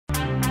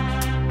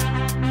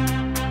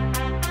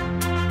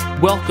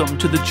Welcome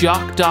to the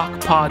Jock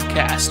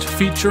podcast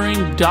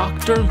featuring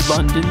Dr.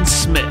 London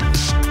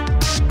Smith.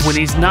 When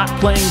he's not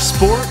playing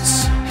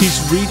sports,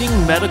 he's reading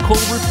medical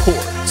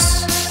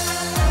reports.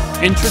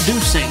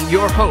 Introducing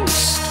your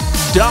host,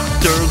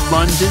 Dr.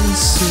 London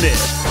Smith.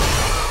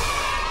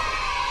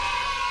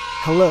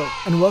 Hello,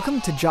 and welcome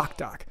to Jock,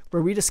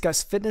 where we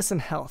discuss fitness and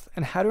health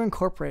and how to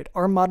incorporate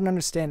our modern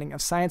understanding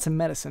of science and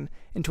medicine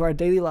into our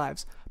daily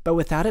lives, but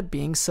without it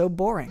being so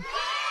boring.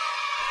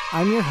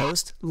 I'm your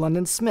host,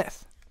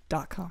 LondonSmith.com.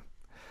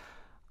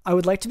 I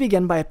would like to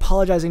begin by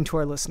apologizing to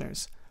our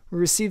listeners. We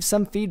received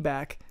some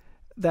feedback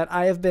that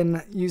I have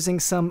been using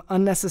some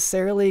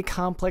unnecessarily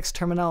complex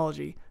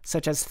terminology,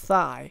 such as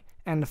thigh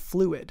and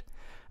fluid,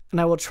 and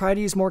I will try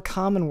to use more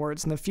common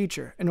words in the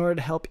future in order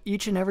to help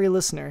each and every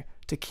listener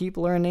to keep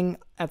learning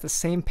at the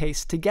same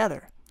pace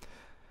together.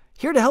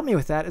 Here to help me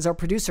with that is our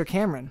producer,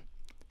 Cameron.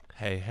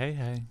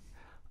 Hey.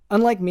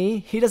 Unlike me,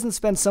 he doesn't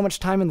spend so much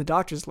time in the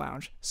doctor's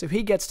lounge, so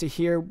he gets to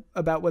hear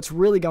about what's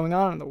really going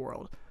on in the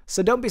world.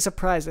 So don't be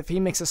surprised if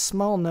he makes a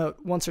small note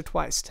once or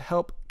twice to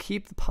help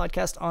keep the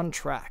podcast on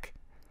track.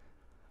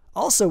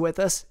 Also with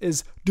us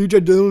is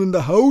DJ Dylan in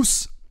the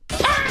house.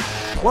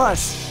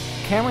 Plus,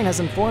 Cameron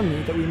has informed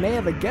me that we may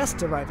have a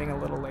guest arriving a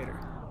little later,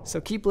 so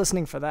keep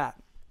listening for that.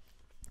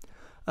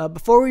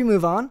 Before we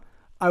move on,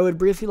 I would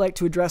briefly like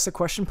to address a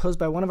question posed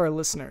by one of our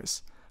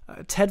listeners,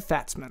 Ted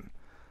Fatsman.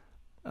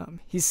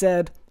 He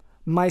said,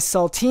 "My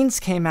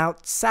saltines came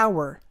out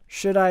sour.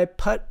 Should I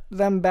put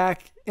them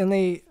back in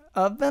the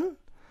oven?"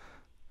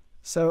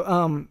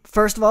 So,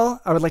 first of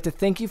all, I would like to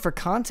thank you for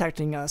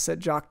contacting us at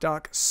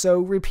Jock so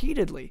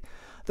repeatedly.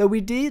 Though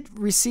we did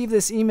receive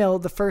this email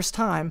the first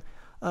time,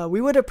 we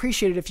would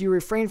appreciate it if you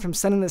refrain from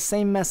sending the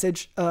same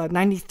message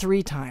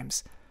 93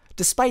 times.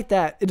 Despite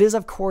that, it is,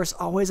 of course,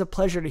 always a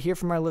pleasure to hear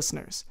from our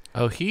listeners.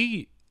 Oh,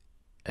 I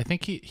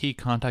think he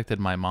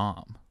contacted my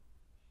mom.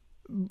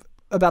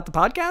 About the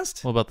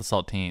podcast? Well, about the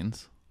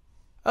saltines.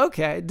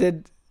 Okay.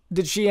 Did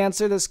she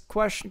answer this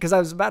question? Because I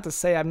was about to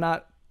say I'm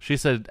not... She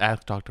said,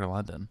 ask Dr.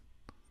 London.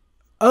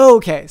 Oh,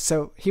 okay.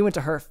 So he went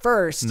to her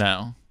first.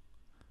 No.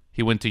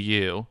 He went to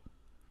you.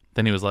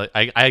 Then he was like,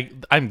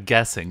 I'm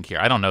guessing here.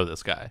 I don't know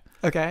this guy.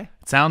 Okay.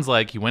 It sounds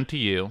like he went to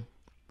you.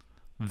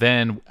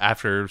 Then,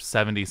 after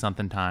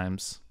 70-something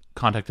times,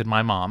 contacted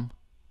my mom.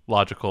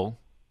 Logical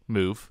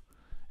move.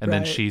 And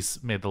then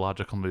she's made the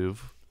logical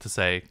move to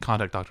say,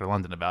 contact Dr.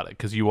 London about it.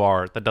 Because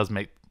that does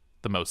make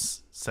the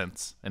most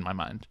sense in my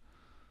mind.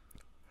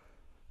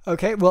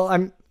 Okay,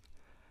 well,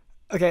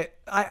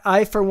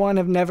 I for one,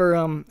 have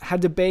never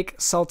had to bake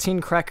saltine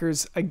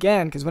crackers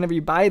again. Because whenever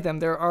you buy them,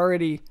 they're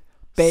already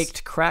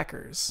baked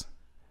crackers.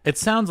 It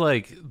sounds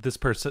like this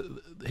person,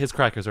 his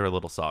crackers are a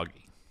little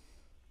soggy.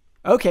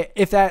 Okay,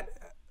 if that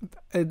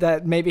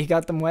maybe he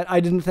got them wet. I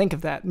didn't think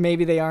of that.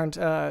 Maybe they aren't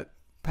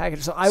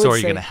packaged. So are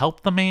you going to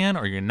help the man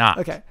or you're not?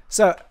 Okay,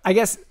 so I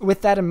guess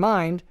with that in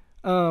mind,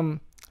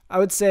 I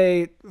would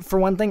say, for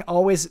one thing,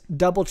 always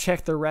double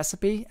check the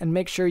recipe and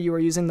make sure you are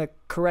using the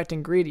correct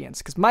ingredients.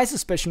 Because my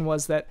suspicion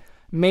was that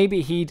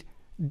maybe he'd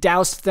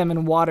doused them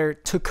in water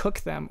to cook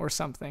them or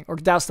something, or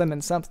doused them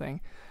in something.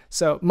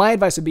 So my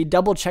advice would be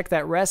double check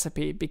that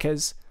recipe,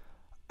 because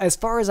as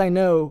far as I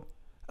know,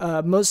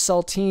 most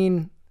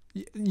saltine...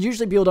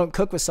 Usually people don't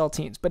cook with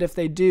saltines, but if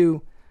they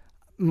do,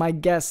 my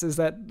guess is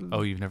that...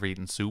 Oh, you've never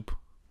eaten soup?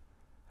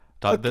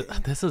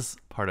 This is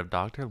part of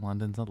Dr.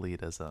 London's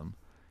elitism.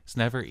 He's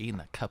never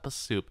eaten a cup of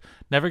soup.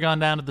 Never gone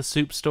down to the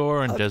soup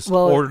store and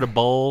ordered a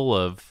bowl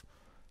of,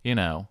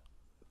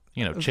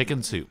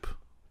 chicken soup.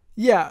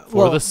 Yeah.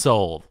 For the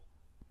soul.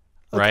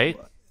 Right?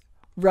 Okay,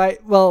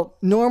 right. Well,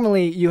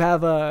 normally you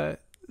have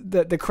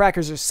the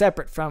crackers are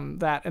separate from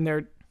that, and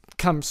they're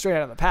come straight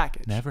out of the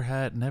package. Never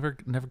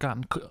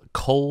gotten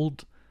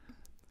cold.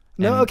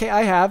 No, okay,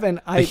 I have, and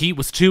the heat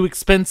was too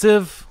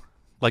expensive,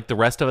 like the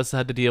rest of us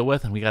had to deal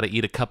with, and we got to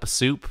eat a cup of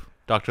soup.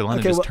 Dr.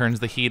 London turns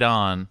the heat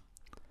on.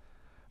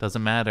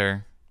 Doesn't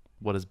matter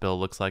what his bill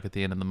looks like at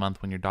the end of the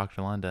month when you're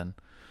Dr. London.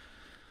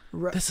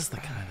 Right. This is the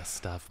kind of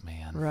stuff,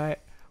 man. Right.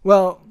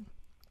 Well,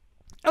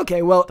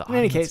 okay. Well, the in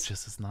any case,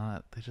 just is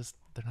not.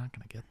 They're not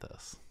gonna get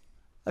this.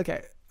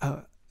 Okay.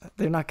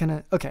 They're not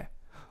gonna. Okay.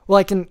 Well,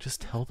 I can just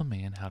tell the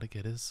man how to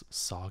get his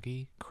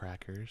soggy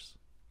crackers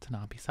to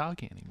not be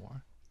soggy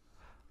anymore.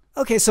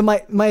 Okay, so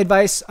my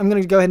advice, I'm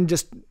going to go ahead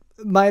and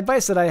my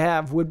advice that I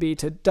have would be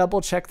to double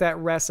check that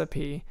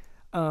recipe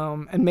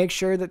and make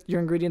sure that your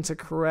ingredients are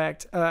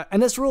correct.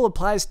 And this rule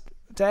applies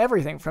to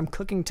everything from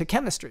cooking to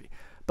chemistry.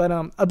 But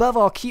above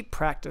all, keep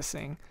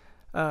practicing.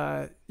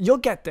 You'll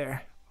get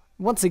there.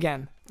 Once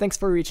again, thanks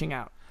for reaching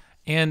out.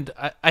 And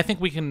I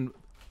think we can...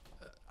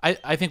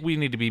 I think we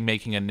need to be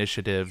making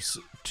initiatives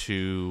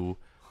to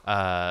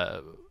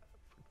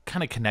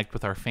kind of connect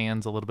with our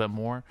fans a little bit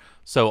more.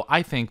 So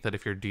I think that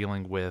if you're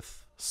dealing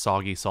with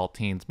soggy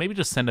saltines, maybe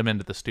just send them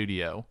into the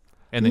studio,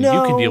 and then you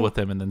can deal with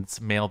them and then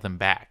mail them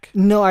back.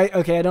 No, I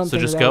don't. So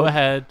just go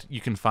ahead.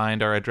 You can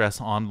find our address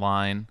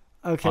online.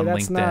 Okay, on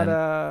that's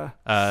LinkedIn.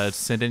 not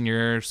Send in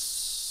your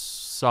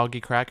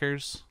soggy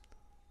crackers,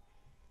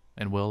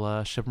 and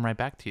we'll ship them right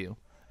back to you.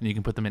 and you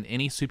can put them in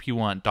any soup you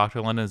want.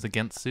 Dr. London is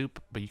against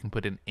soup, but you can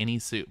put in any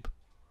soup.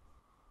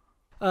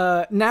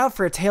 Now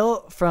for a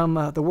tale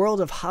from the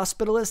world of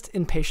hospitalist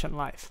inpatient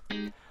life.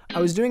 I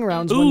was doing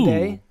rounds Ooh. one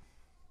day.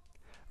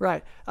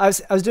 Right. I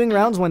was doing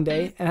rounds one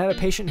day and had a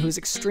patient who was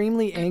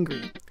extremely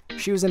angry.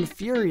 She was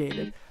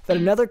infuriated that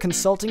another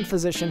consulting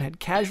physician had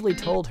casually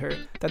told her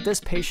that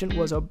this patient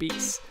was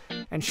obese,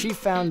 and she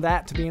found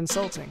that to be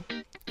insulting.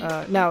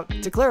 Now,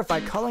 to clarify,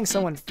 calling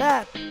someone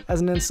fat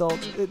as an insult,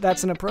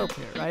 that's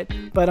inappropriate, right?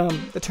 But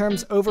the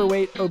terms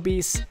overweight,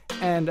 obese,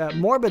 and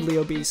morbidly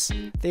obese,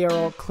 they are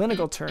all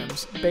clinical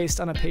terms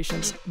based on a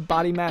patient's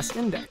body mass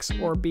index,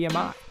 or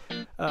BMI.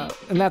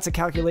 And that's a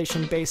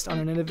calculation based on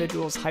an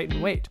individual's height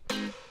and weight.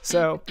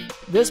 So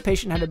this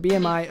patient had a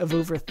BMI of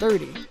over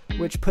 30,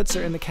 which puts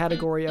her in the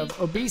category of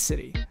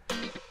obesity.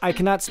 I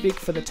cannot speak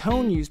for the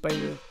tone used by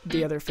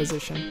the other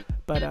physician,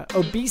 but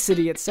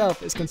obesity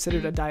itself is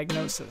considered a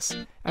diagnosis,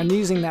 and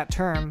using that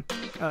term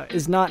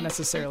is not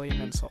necessarily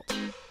an insult.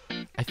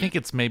 I think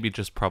it's maybe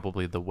just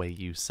probably the way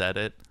you said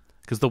it,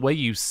 because the way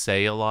you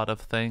say a lot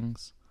of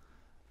things,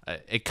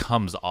 it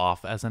comes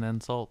off as an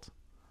insult.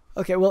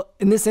 Okay, well,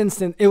 in this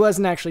instance, it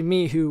wasn't actually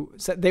me who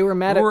said they were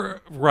mad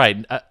at...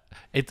 Right.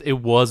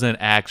 It wasn't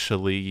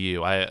actually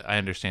you. I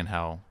understand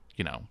how,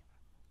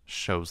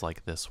 shows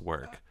like this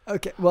work.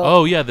 Okay, well...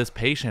 Oh, yeah, this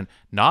patient.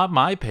 Not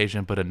my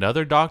patient, but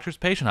another doctor's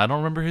patient. I don't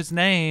remember his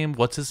name.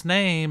 What's his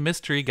name?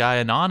 Mystery guy,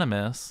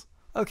 anonymous.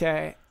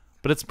 Okay.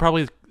 But it's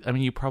probably... I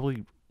mean, you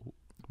probably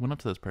went up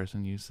to this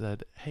person. You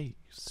said, hey, you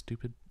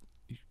stupid...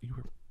 You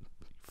were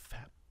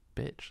fat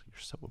bitch. You're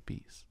so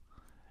obese.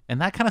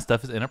 And that kind of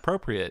stuff is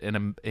inappropriate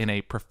in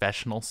a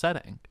professional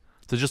setting.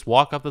 To just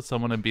walk up to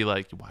someone and be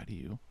like, why do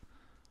you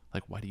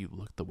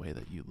look the way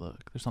that you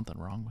look? There's something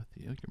wrong with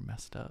you. You're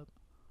messed up.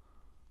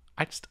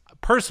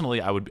 Personally,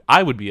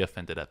 I would be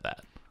offended at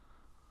that.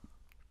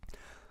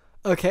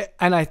 Okay,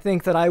 and I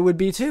think that I would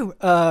be too.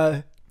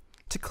 To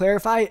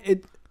clarify,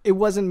 it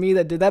wasn't me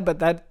that did that, but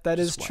that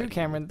is true,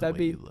 Cameron. That'd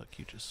be...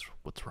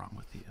 What's wrong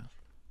with you?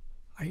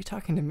 Are you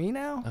talking to me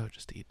now? Oh,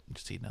 just eat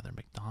another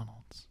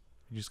McDonald's.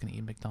 You're just gonna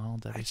eat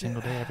McDonald's every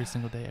single day, every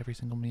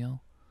single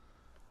meal.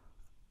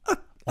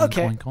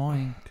 Okay. Oink,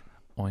 oink,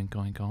 oink,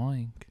 oink,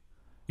 oink.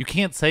 You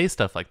can't say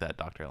stuff like that,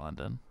 Dr.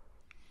 London.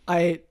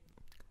 I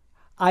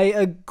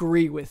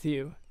agree with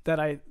you that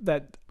I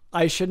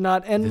should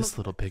not end. This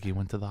little piggy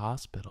went to the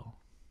hospital.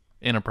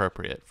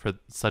 Inappropriate for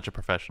such a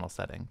professional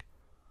setting.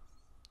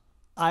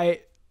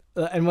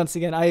 And once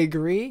again, I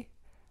agree.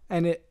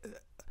 And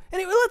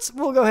anyway,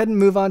 we'll go ahead and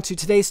move on to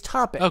today's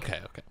topic.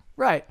 Okay.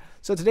 Right.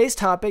 So today's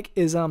topic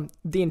is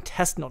the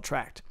intestinal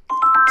tract.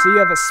 So you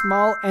have a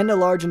small and a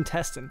large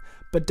intestine,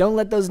 but don't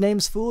let those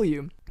names fool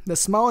you. The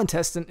small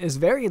intestine is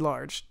very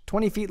large,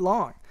 20 feet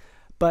long,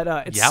 but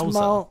it's Yowza.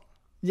 small.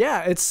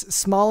 Yeah, it's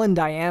small in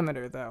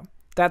diameter, though.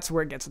 That's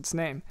where it gets its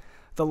name.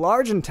 The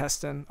large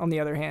intestine, on the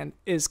other hand,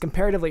 is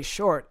comparatively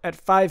short at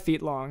 5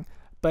 feet long,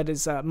 but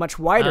is much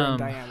wider in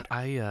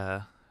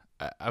diameter.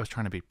 I was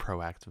trying to be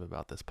proactive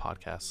about this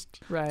podcast.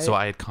 Right. So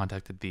I had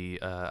contacted the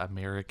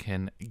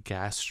American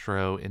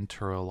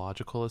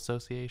Gastroenterological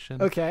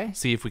Association. Okay.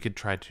 See if we could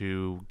try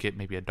to get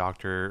maybe a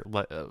doctor,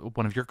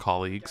 one of your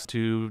colleagues,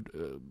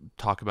 to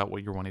talk about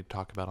what you're wanting to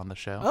talk about on the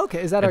show.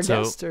 Okay. Is that our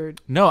guest? Or?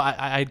 No,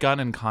 I had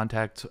gotten in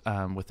contact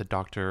with the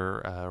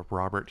Dr.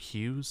 Robert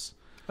Hughes.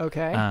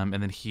 Okay. And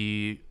then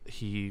he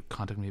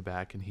contacted me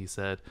back and he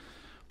said...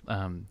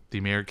 the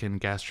American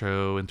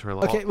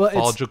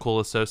Gastroenterological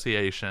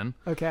Association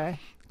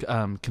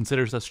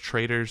considers us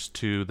traitors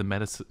to the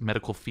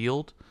medical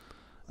field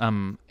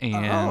and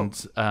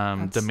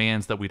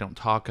demands that we don't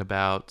talk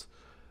about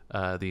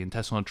the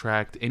intestinal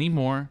tract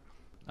anymore,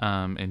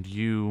 and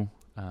your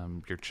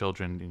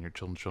children and your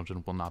children's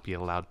children will not be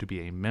allowed to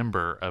be a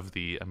member of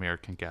the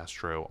American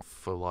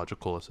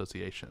Gastroenterological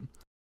Association.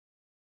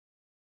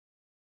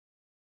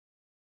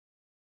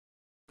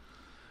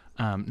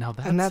 Now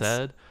that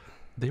said,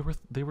 they were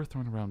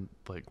throwing around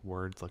like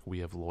words like, we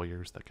have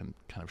lawyers that can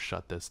kind of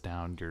shut this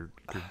down. You're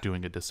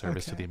doing a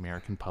disservice to the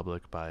American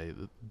public by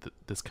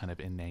this kind of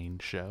inane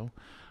show.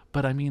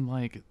 But I mean,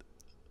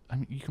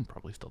 you can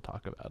probably still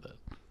talk about it,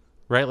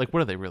 right? Like,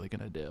 what are they really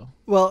gonna do?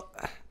 Well,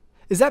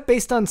 is that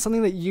based on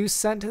something that you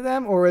sent to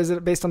them, or is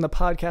it based on the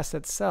podcast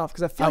itself?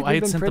 Because I feel like I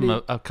had sent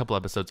them a couple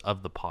episodes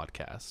of the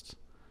podcast,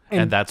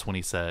 and that's when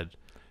he said,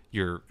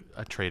 "You're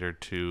a traitor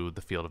to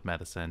the field of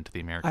medicine, to the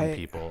American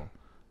people."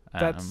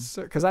 That's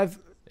because I've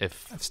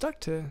stuck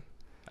to.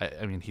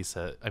 I mean, he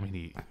said. I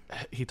mean,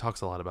 he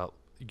talks a lot about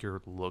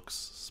your looks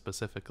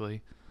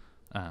specifically,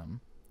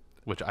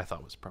 which I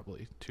thought was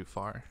probably too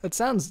far. It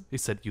sounds. He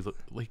said you look.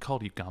 He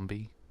called you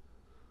Gumby.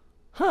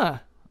 Huh.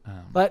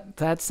 But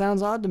that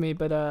sounds odd to me.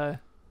 But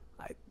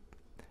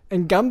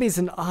and Gumby's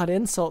an odd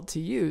insult to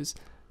use.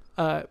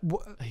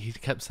 He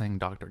kept saying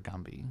Dr.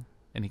 Gumby,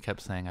 and he kept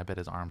saying, "I bet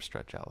his arms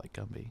stretch out like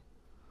Gumby."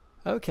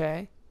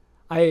 Okay,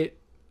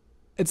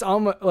 it's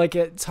almost like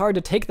it's hard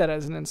to take that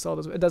as an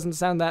insult. It doesn't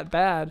sound that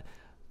bad,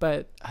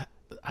 but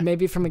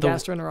Maybe from a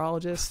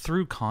gastroenterologist.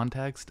 Through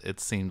context, it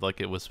seemed like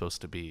it was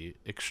supposed to be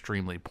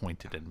extremely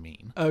pointed and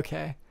mean.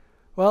 Okay.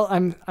 Well,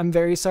 I'm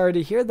very sorry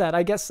to hear that.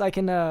 I guess I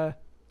can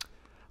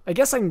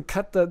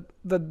cut the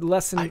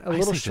lesson a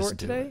little short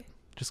today.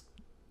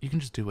 You can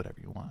just do whatever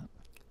you want.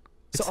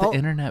 So it's the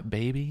internet,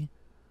 baby.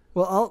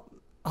 Well,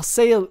 I'll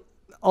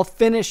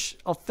finish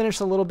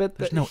a little bit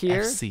There's no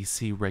here.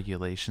 FCC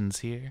regulations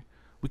here.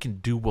 We can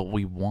do what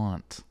we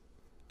want.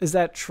 Is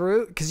that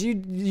true? Because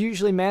you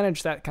usually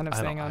manage that kind of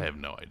thing. I have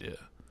no idea.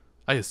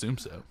 I assume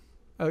so.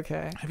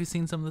 Okay. Have you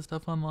seen some of the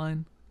stuff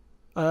online?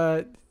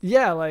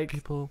 Yeah, like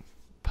people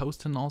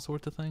posting all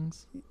sorts of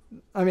things.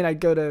 I mean, I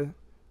go to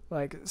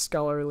like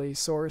scholarly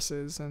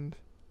sources,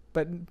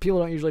 but people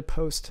don't usually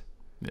post.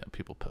 Yeah,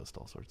 people post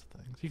all sorts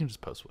of things. You can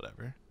just post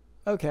whatever.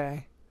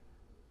 Okay.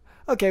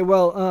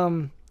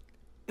 Well,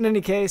 in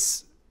any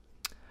case,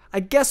 I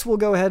guess we'll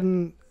go ahead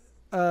and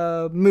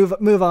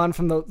move on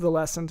from the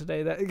lesson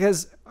today.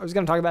 Because I was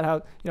going to talk about how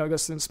it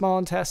goes through the small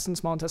intestine.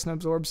 Small intestine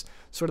absorbs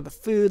sort of the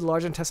food.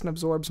 Large intestine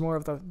absorbs more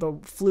of the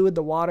fluid,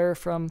 the water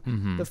from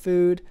the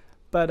food.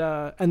 But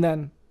and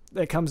then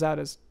it comes out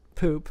as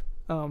poop.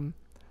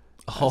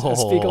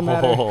 As fecal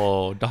matter.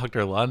 Oh,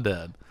 Dr.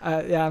 London.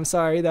 Yeah, I'm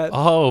sorry that.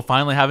 Oh,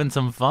 finally having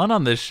some fun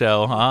on this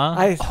show, huh?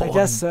 I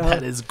guess so.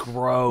 That is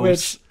gross.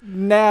 Which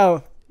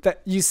now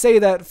that you say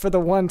that for the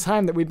one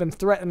time that we've been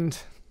threatened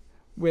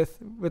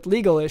with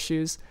legal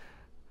issues,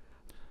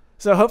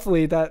 so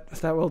hopefully that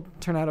will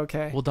turn out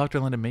okay. Well, Dr.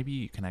 London, maybe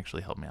you can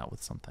actually help me out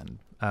with something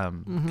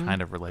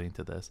kind of relating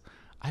to this.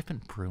 I've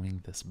been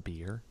brewing this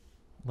beer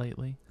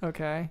lately.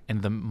 Okay.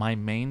 And my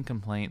main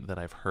complaint that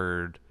I've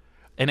heard.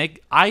 And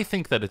I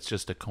think that it's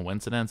just a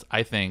coincidence.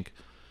 I think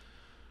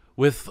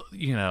with,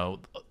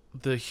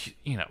 the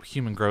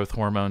human growth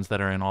hormones that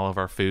are in all of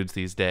our foods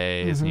these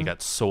days, and you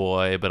got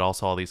soy, but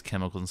also all these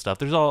chemicals and stuff.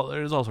 There's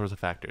all sorts of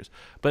factors.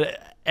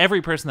 But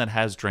every person that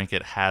has drank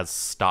it has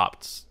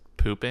stopped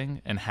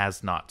pooping and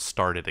has not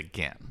started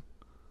again.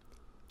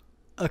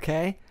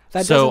 Okay.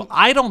 So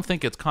I don't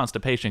think it's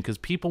constipation, because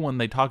people, when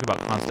they talk about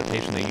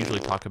constipation, they usually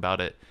talk about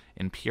it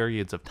in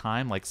periods of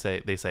time. Like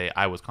they say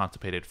I was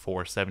constipated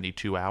for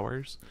 72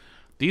 hours.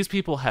 These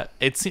people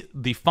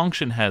the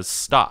function has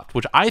stopped,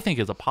 which I think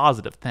is a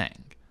positive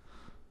thing.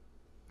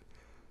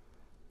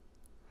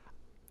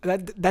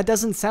 That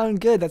doesn't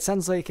sound good. That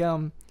sounds like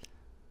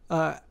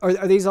are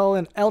these all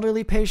in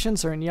elderly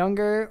patients or in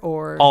younger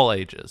or all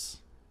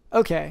ages?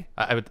 Okay.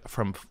 I would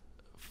from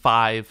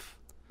 5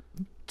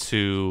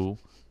 to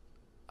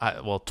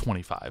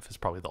 25 is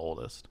probably the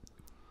oldest.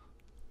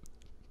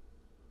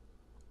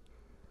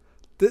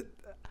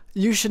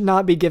 You should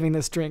not be giving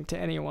this drink to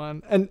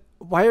anyone. And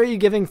why are you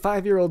giving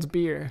 5-year-olds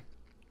beer?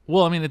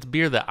 Well, I mean, it's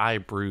beer that I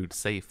brewed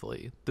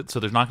safely. So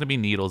there's not going to be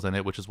needles in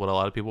it, which is what a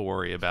lot of people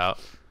worry about.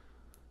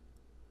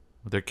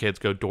 Their kids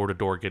go door to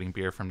door getting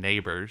beer from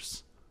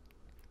neighbors.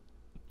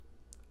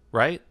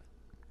 Right?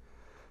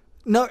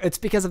 No, it's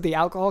because of the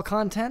alcohol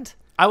content.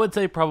 I would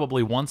say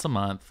probably once a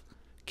month,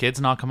 kids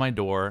knock on my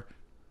door,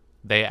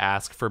 they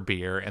ask for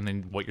beer, and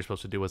then what you're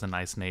supposed to do as a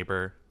nice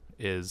neighbor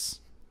is,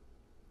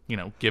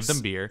 give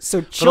them beer.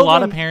 So but a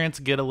lot of parents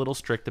get a little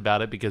strict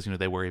about it because,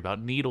 they worry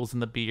about needles in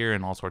the beer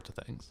and all sorts of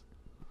things.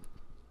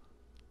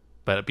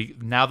 But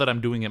now that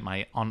I'm doing it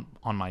on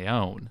my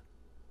own,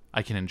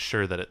 I can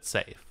ensure that it's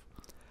safe.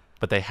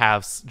 But they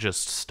have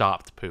just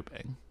stopped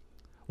pooping.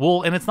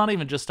 Well, and it's not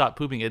even just stopped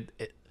pooping. It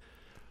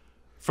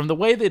from the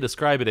way they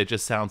describe it, it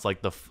just sounds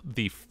like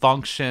the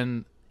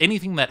function,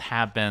 anything that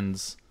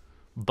happens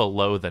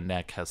below the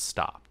neck has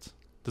stopped.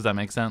 Does that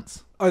make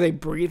sense? Are they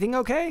breathing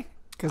okay?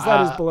 Because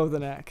that is below the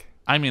neck.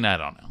 I mean, I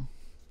don't know.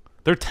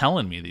 They're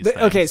telling me these things.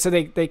 Okay, so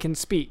they can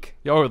speak.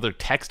 Or they're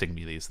texting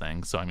me these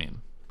things. So, I mean.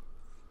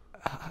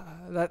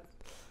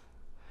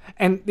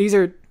 And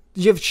you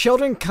have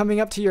children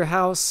coming up to your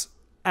house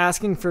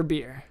asking for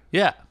beer.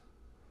 Yeah.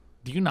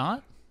 Do you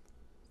not?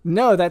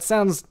 No, that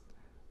sounds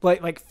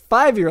like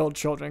 5-year-old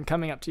children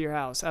coming up to your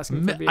house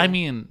asking for beer. I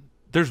mean,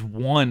 there's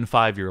one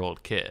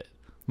 5-year-old kid.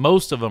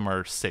 Most of them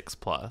are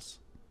 6+.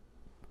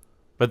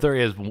 But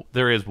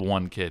there is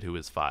one kid who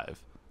is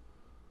 5.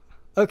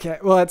 Okay,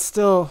 well, it's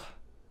still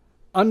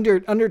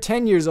under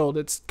 10 years old.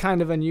 It's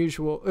kind of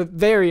unusual,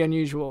 very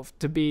unusual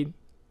to be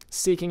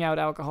seeking out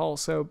alcohol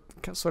so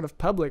sort of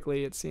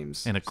publicly, it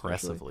seems. And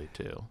aggressively,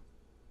 too.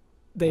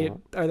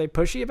 Are they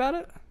pushy about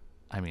it?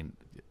 I mean,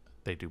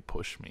 they do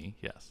push me,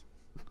 yes.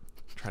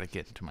 Try to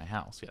get into my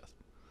house, yes.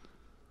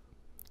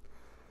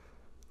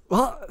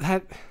 Well,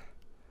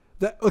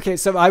 okay,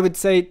 so I would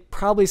say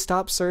probably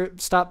stop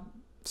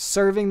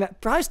serving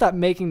that. Probably stop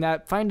making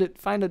that. Find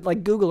it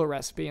like Google a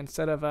recipe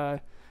instead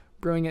of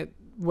brewing it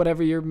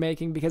whatever you're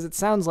making, because it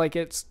sounds like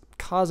it's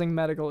causing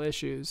medical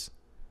issues.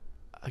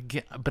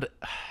 Again, but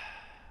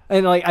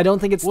and I don't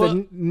think it's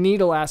the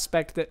needle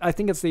aspect. I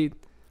think it's the.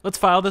 Let's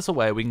file this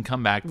away. We can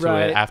come back to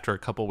it after a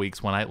couple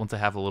weeks once I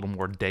have a little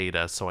more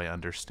data, so I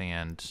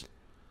understand.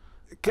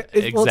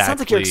 Exactly. Well, it sounds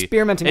like you're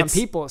experimenting on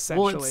people,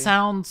 essentially.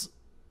 Well,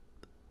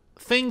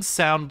 things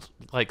sound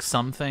like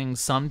some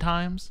things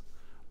sometimes,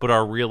 but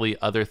are really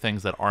other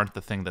things that aren't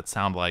the thing that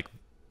sound like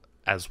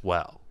as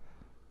well.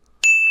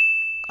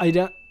 I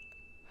don't.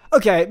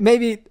 Okay,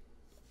 maybe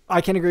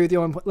I can agree with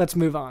you. Let's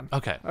move on.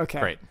 Okay.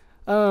 Great.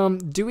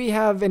 Do we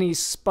have any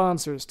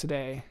sponsors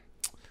today?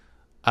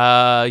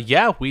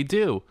 Yeah, we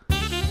do.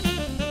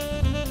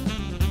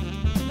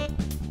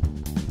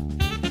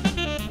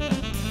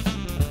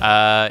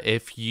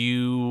 If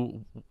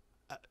you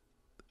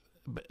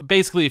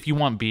basically, if you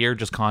want beer,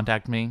 just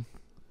contact me.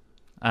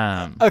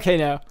 Okay,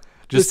 no.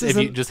 Just if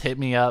you just hit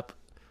me up.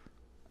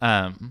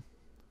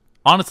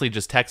 Honestly,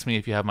 just text me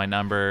if you have my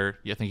number.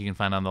 I think you can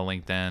find it on the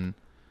LinkedIn.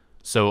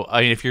 So,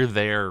 I mean, if you're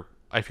there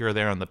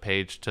on the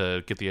page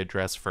to get the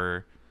address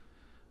for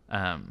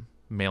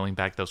mailing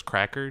back those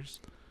crackers,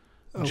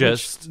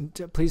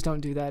 please don't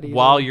do that either.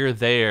 While you're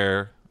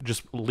there,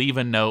 just leave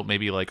a note,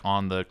 maybe like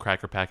on the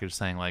cracker package,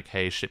 saying like,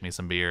 "Hey, ship me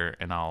some beer,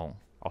 and I'll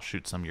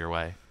shoot some your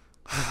way."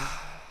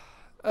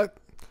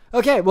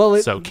 Okay, well,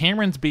 so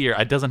Cameron's beer,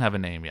 it doesn't have a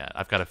name yet.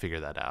 I've got to figure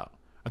that out.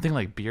 I'm thinking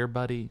like Beer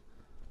Buddy.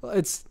 Well,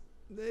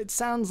 it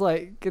sounds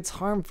like it's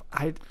harmful.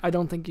 I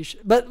don't think you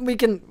should, but we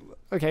can.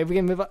 Okay, we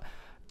can move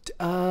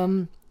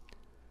on.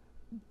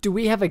 Do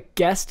we have a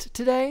guest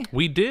today?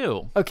 We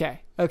do.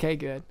 Okay,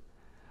 good.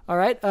 All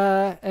right.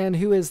 And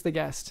who is the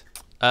guest?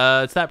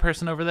 It's that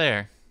person over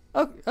there.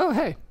 Oh,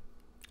 hey.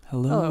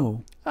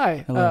 Hello.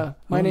 Hi. Hello.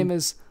 My name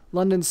is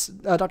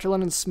Dr.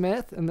 London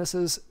Smith, and this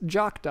is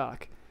Jock.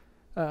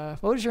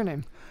 What is your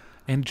name?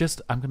 And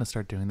I'm going to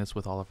start doing this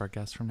with all of our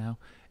guests from now.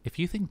 If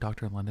you think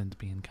Dr. London's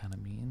being kind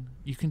of mean,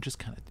 you can just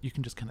kind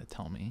of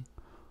tell me,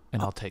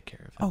 and I'll take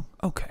care of it. Oh,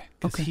 okay.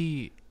 Because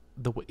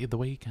the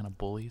way he kind of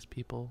bullies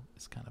people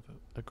is kind of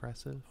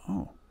aggressive.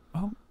 Oh,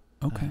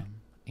 okay.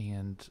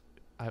 And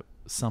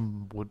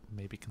some would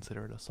maybe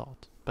consider it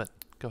assault, but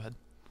go ahead.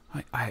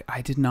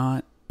 I did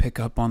not pick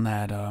up on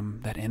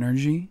that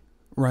energy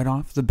right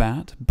off the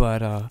bat,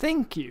 but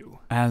thank you.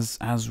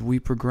 As we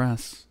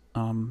progress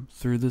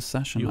through this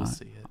session, you'll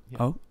see it. Yeah.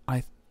 Oh,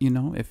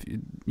 if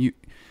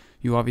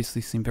you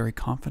obviously seem very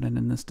confident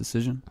in this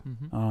decision,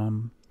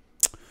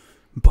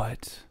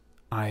 but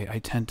I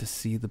tend to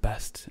see the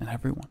best in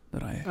everyone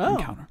that I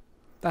encounter.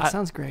 That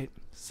sounds great.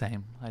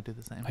 Same. I do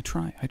the same. I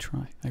try.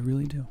 I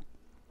really do.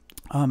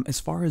 As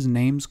far as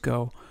names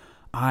go,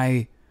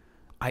 I'm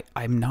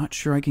not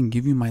sure I can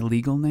give you my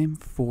legal name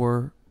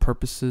for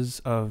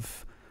purposes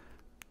of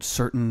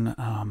certain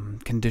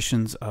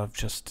conditions of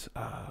just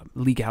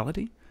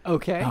legality.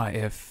 Okay.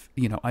 If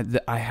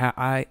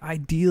I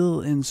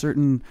deal in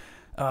certain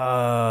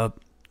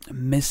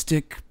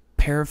mystic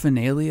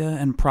paraphernalia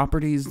and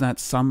properties that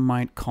some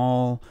might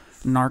call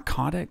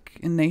narcotic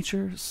in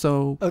nature.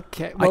 So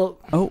okay. Well.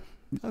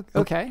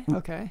 Okay.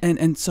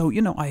 And so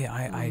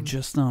I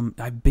just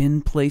I've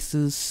been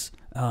places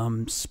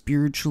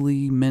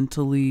spiritually,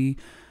 mentally,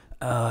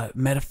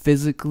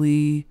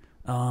 metaphysically,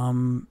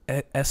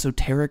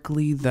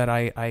 esoterically that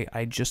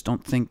I just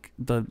don't think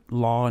the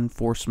law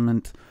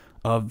enforcement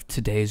of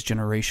today's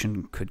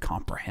generation could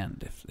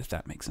comprehend, if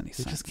that makes any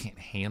sense. They just can't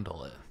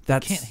handle it. They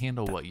can't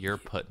handle what you're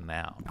putting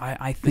out.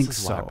 I think this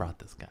is so. Why I brought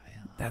this guy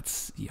out.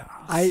 That's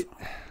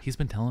He's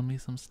been telling me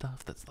some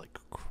stuff that's like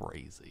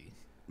crazy.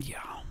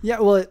 Yeah.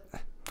 Well,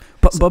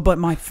 but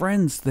my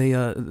friends they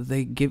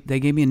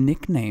gave me a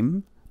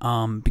nickname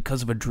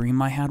because of a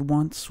dream I had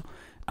once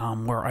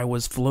where I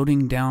was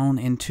floating down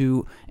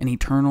into an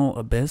eternal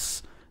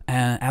abyss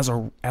as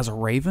a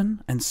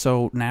raven, and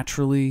so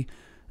naturally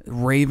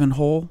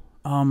Ravenhole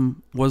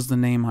was the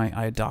name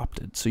I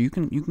adopted. So you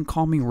can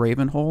call me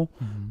Ravenhole.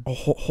 A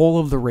hole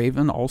of the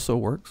raven also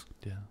works.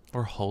 Yeah.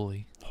 Or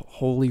holy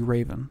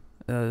Raven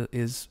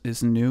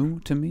is new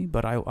to me,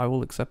 but I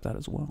will accept that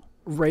as well.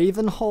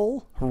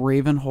 Ravenhole.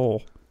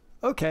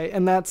 Okay,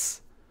 and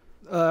that's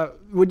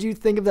would you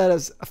think of that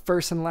as a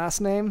first and last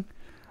name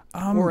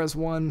or as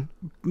one?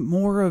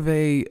 More of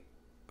a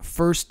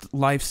first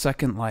life,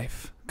 second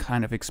life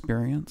kind of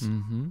experience.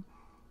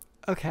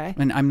 Okay.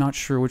 And I'm not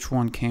sure which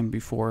one came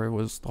before. It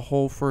was the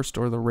hole first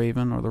or the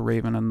raven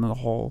and the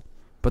hole.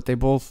 But they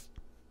both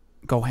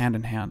go hand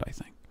in hand, I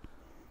think.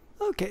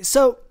 Okay.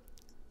 So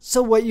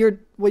what you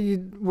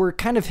were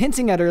kind of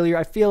hinting at earlier,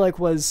 I feel like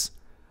was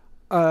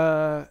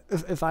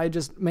if I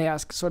just may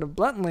ask sort of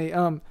bluntly,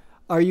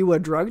 are you a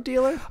drug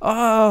dealer?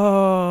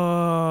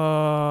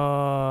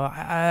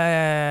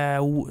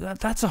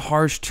 That's a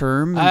harsh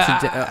term.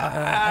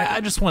 I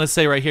just want to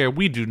say right here,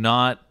 we do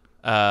not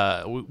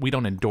we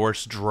don't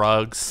endorse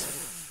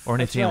drugs or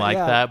anything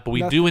that, but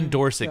we do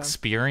endorse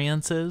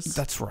experiences.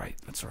 That's right.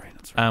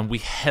 We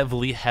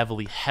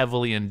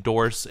heavily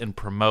endorse and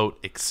promote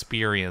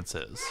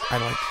experiences. I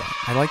like that.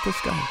 I like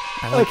this guy.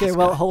 Okay,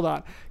 well, hold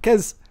on,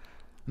 because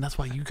that's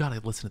why you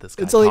gotta listen to this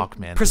guy talk,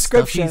 man.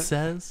 Prescription. The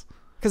stuff he says.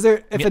 Because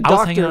I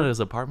was hanging out at his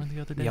apartment the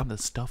other day, and the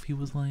stuff he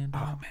was laying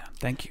down. Oh man,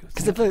 thank you.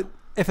 Because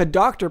if a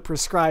doctor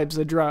prescribes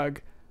a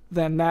drug,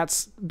 then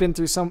that's been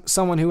through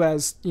someone who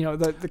has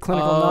the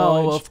clinical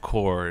knowledge. Oh, of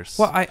course.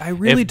 Well, I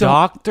really don't.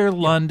 If Dr.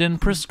 London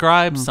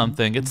prescribes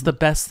something, it's the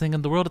best thing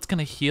in the world. It's going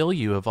to heal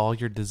you of all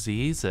your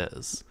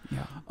diseases.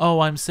 Yeah. Oh,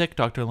 I'm sick,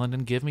 Dr.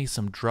 London. Give me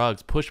some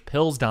drugs. Push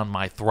pills down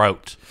my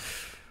throat.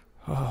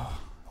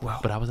 Oh, Wow.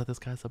 But I was at this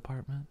guy's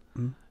apartment,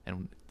 Mm.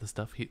 and the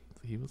stuff he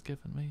was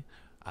giving me,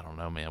 I don't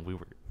know, man. We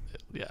were,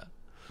 yeah.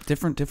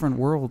 Different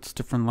worlds,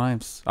 different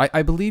lives.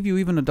 I believe you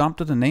even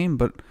adopted a name,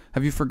 but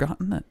have you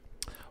forgotten it?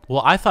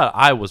 Well, I thought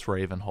I was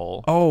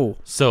Ravenhole. Oh.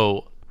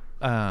 So,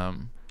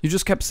 You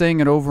just kept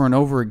saying it over and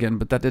over again,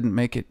 but that didn't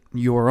make it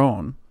your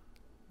own.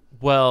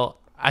 well,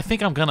 I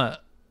think I'm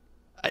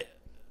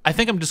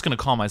just gonna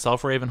call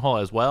myself Ravenhole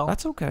as well.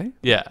 That's okay.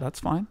 Yeah. That's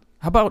fine.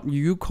 How about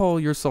you call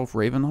yourself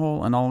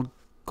Ravenhole, and I'll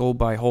go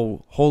by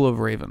Hole of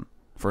Raven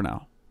for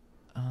now.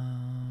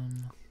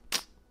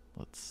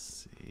 Let's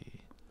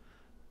see.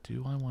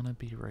 Do I want to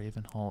be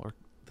Ravenhole, or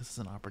this is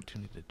an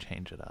opportunity to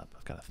change it up?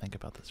 I've got to think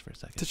about this for a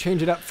second. To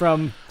change it up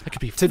from I could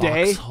be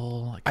today?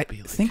 Foxhole. I could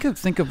be like,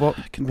 Think of what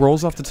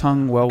rolls off the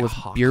tongue well with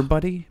Cock. Beer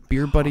Buddy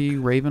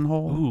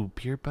Ravenhole. Ooh,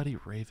 Beer Buddy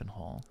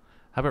Ravenhole.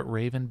 How about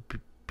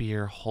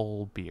Beer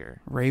Hole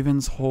Beer?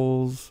 Ravens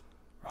holes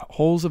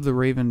of the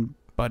Raven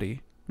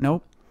Buddy.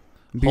 Nope.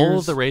 Hole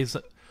of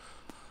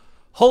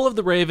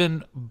the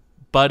Raven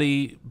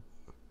Buddy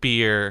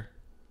Beer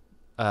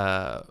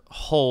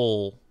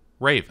Hole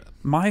Raven.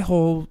 My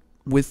hole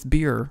with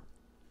beer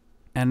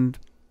and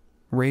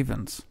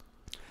ravens.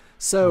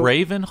 so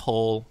Raven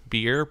Hole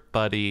Beer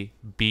Buddy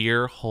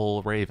Beer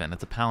Hole Raven.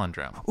 It's a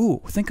palindrome.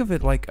 Ooh, think of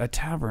it like a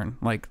tavern,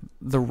 like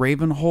the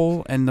Raven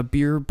Hole and the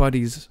beer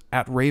buddies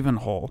at Raven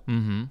Hole.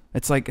 Mm-hmm.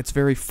 It's like it's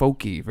very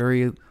folky,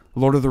 very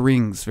Lord of the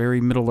Rings,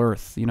 very Middle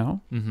Earth, you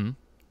know? Mm-hmm.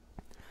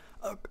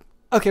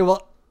 okay,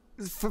 well,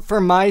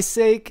 for my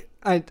sake,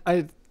 I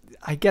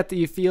get that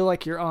you feel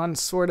like you're on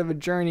sort of a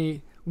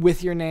journey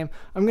with your name.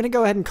 I'm gonna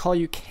go ahead and call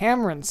you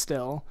Cameron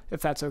still,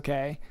 if that's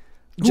okay.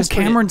 Just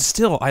Cameron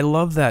Still. I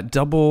love that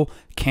double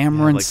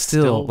Cameron like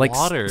Still, like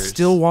Waters.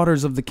 Still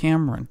Waters of the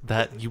Cameron.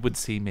 That you would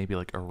see maybe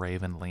like a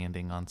raven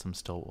landing on some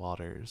still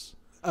waters.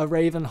 A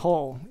Raven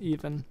Hole,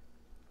 even.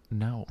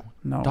 No,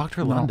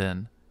 Dr. no.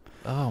 London.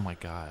 Oh my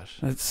gosh.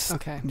 That's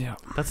Okay. yeah,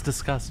 That's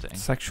disgusting.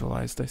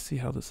 sexualized. I see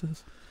how this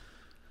is.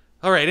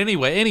 All right,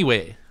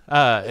 anyway.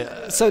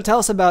 So tell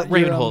us about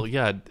Ravenhole, your,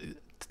 yeah.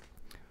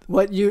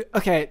 what you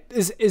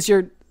is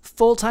your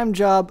full-time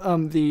job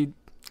the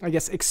I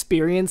guess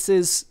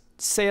experiences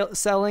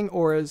selling,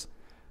 or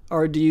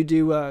do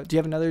you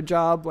have another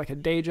job, like a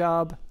day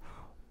job?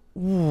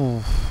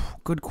 Ooh,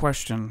 good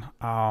question.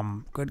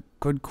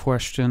 Good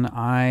question.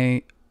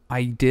 I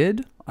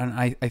did, and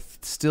I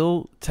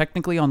still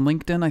technically on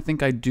LinkedIn. I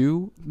think I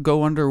do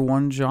go under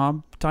one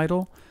job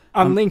title.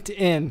 On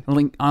LinkedIn.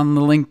 On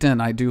the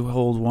LinkedIn, I do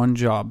hold one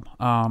job,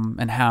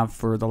 and have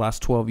for the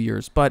last 12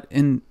 years. But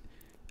I'm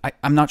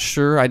not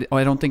sure. I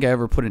don't think I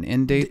ever put an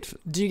end date.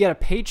 Do you get a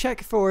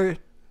paycheck for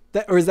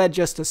that, or is that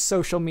just a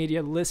social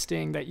media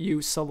listing that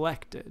you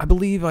selected? I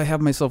believe I have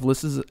myself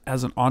listed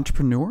as an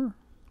entrepreneur.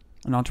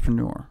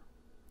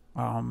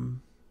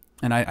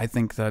 And I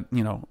think that,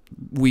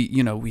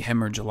 we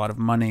hemorrhage a lot of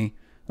money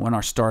when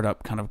our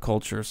startup kind of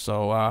culture.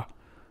 So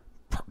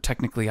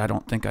technically, I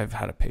don't think I've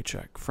had a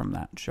paycheck from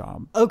that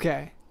job.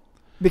 Okay.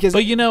 Because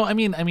But I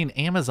mean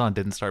Amazon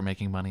didn't start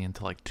making money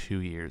until like 2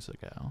 years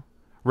ago.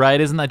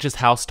 Right? Isn't that just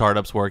how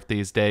startups work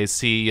these days?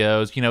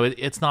 CEOs,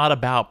 it's not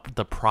about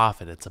the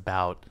profit. It's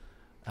about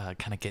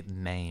kind of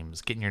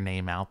getting your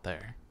name out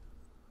there.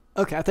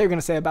 okay, I thought you were going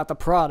to say about the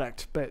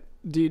product, but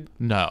dude.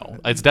 No,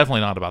 it's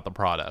definitely not about the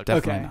product.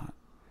 Definitely Okay. not.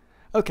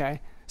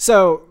 Okay.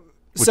 So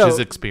Which is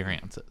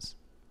experiences.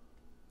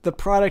 the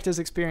product is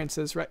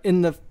experiences, right?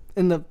 In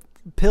the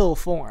pill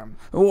form.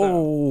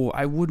 Oh,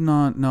 I would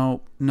not.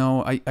 No.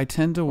 I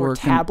tend to work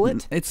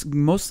tablet? It's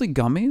mostly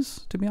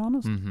gummies, to be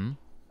honest. Mm-hmm.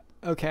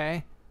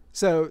 Okay.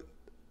 So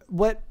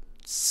what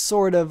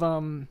sort of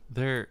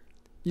They're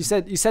you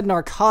said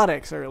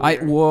narcotics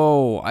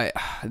earlier.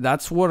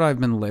 That's what I've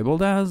been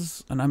labeled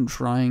as, and I'm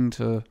trying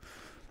to,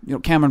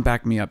 Cameron,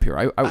 back me up here.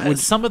 I would.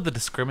 some of the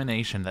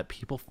discrimination that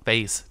people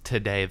face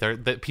today.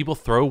 That people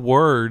throw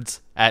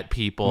words at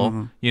people.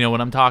 Mm-hmm. You know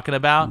what I'm talking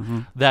about?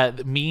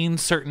 That mean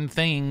certain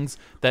things,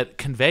 that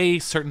convey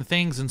certain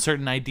things and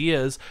certain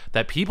ideas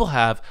that people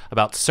have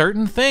about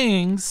certain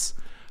things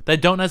that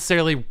don't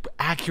necessarily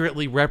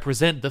accurately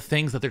represent the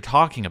things that they're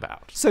talking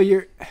about. So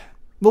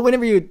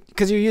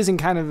because you're using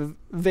kind of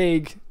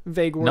vague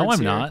words. No, I'm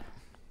here. not.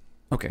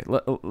 Okay,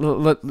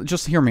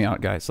 just hear me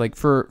out, guys. Like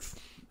for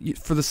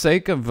the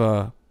sake of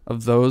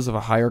those of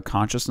a higher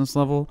consciousness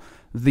level,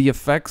 the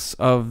effects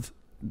of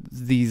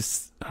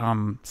these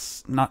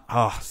it's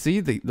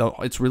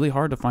really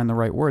hard to find the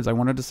right words. I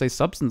wanted to say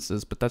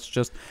substances, but that's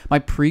just my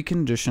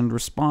preconditioned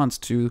response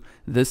to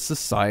this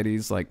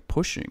society's like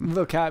pushing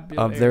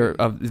Vocabulary.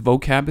 of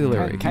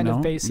vocabulary, kind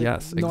of basic,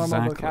 yes, normal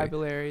exactly.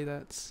 vocabulary.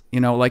 That's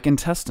Like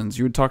intestines.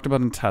 You had talked about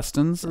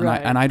intestines,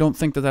 Right. and I don't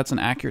think that that's an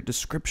accurate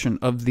description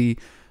of the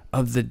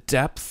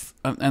depth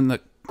and the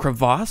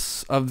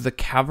crevasse of the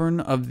cavern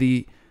of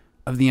the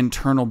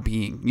internal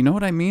being. You know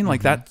what I mean?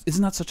 Like that,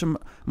 isn't that such a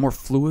more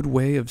fluid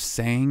way of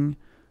saying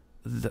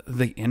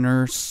the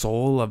inner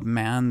soul of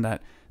man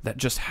that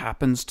just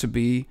happens to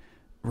be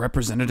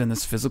represented in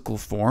this physical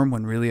form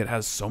when really it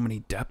has so many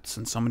depths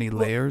and so many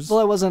layers? well,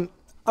 I wasn't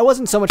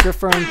so much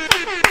referring.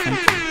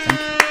 Thank you.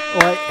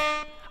 Well,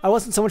 I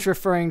wasn't so much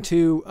referring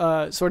to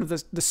sort of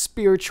the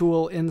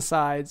spiritual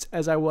insides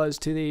as I was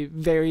to the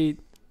very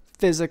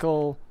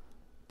physical,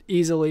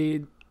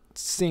 easily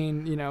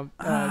seen,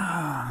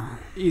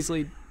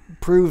 easily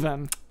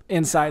proven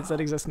insides that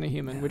exist in a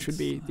human, which would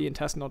be the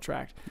intestinal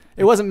tract.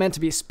 It wasn't meant to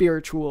be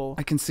spiritual.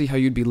 I can see how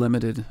you'd be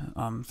limited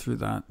through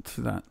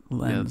that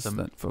lens,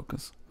 that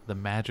focus. The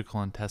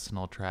magical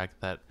intestinal tract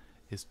that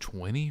is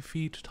 20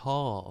 feet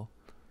tall.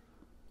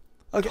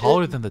 Okay,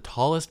 taller than the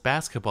tallest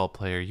basketball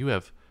player. You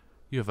have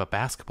a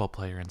basketball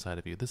player inside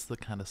of you. This is the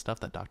kind of stuff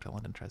that Dr.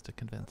 London tries to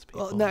convince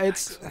people. Well, no,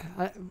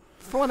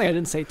 for one thing, I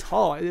didn't say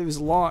tall. It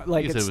was long.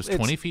 Like it was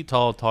 20 feet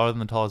tall, taller than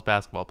the tallest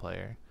basketball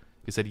player.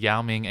 He said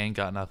Yao Ming ain't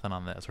got nothing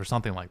on this, or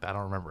something like that. I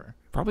don't remember.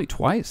 Probably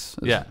twice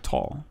as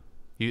tall.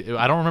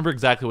 I don't remember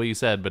exactly what you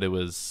said, but it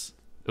was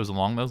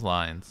along those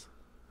lines.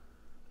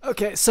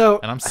 Okay, so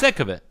and I'm sick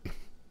of it.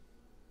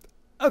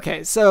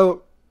 Okay,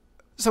 so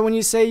when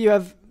you say you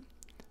have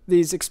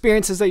these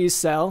experiences that you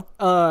sell,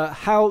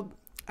 how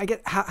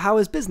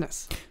is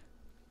business?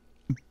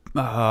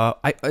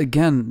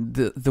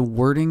 The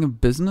wording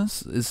of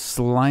business is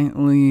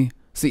slightly,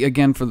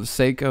 again, for the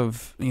sake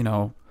of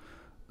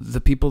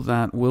the people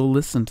that will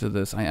listen to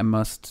this, I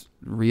must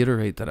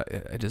reiterate that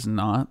it is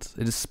not.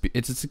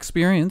 It's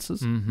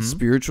experiences,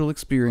 spiritual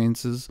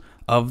experiences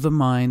of the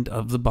mind,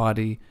 of the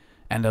body,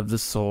 and of the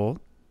soul,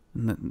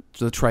 and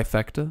the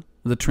trifecta,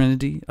 the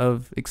trinity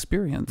of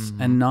experience,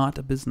 and not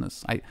a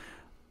business.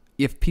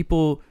 If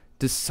people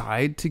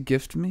decide to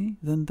gift me,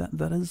 then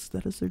that is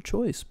their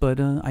choice. But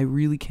I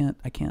really can't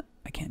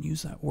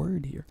use that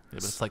word here. Yeah,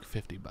 but it's like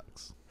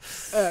 $50.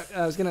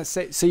 I was gonna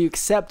say, so you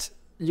accept.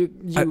 You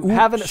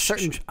have a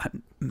certain.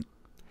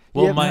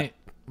 Well,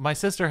 my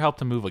sister helped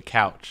to move a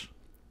couch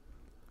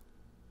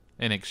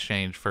in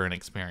exchange for an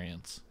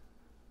experience.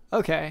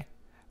 Okay,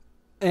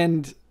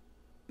 and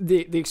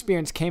the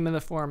experience came in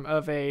the form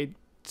of a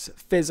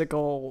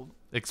physical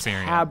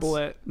experience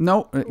tablet.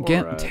 No,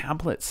 again,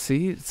 tablet.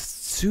 See, it's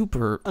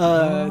super.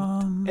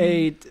 How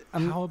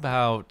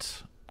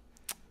about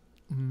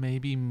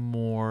maybe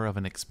more of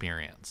an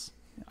experience?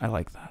 I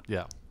like that.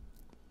 Yeah.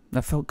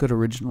 That felt good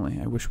originally.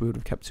 I wish we would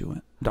have kept to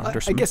it. Dr.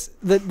 Smith. I guess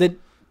the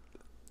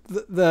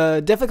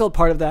difficult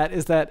part of that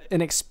is that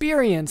an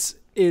experience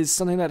is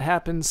something that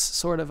happens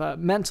sort of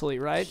mentally,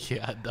 right?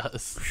 Yeah, it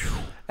does.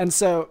 And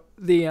so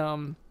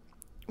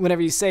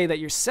whenever you say that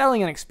you're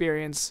selling an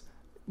experience,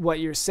 what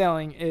you're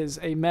selling is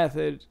a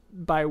method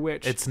by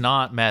which... It's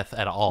not meth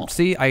at all.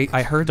 See,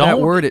 I heard that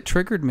word. It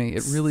triggered me.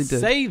 It really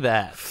did. Say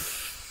that.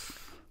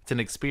 It's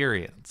an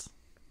experience.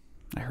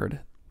 I heard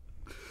it.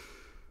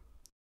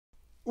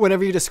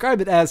 Whenever you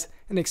describe it as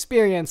an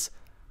experience,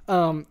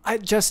 I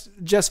just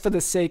for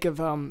the sake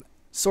of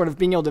sort of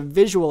being able to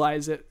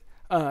visualize it,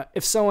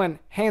 if someone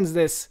hands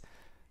this,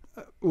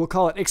 we'll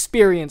call it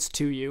experience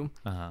to you,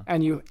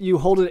 and you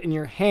hold it in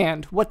your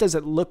hand, what does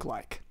it look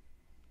like?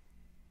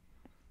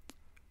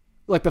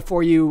 Like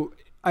before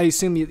I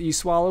assume you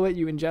swallow it,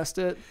 you ingest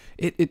it.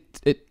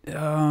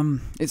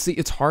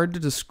 It's hard to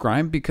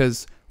describe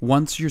because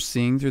once you're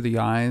seeing through the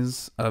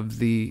eyes of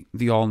the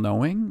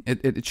all-knowing,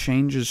 it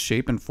changes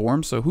shape and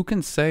form. So who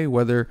can say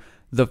whether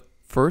the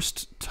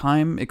first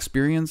time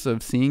experience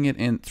of seeing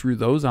it through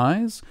those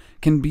eyes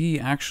can be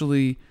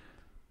actually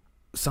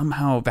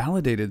somehow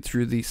validated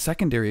through the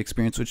secondary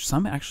experience, which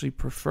some actually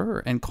prefer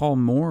and call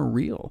more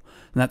real.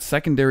 And that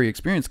secondary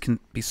experience can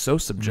be so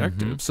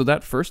subjective. So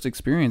that first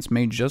experience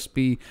may just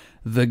be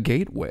the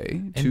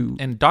gateway to...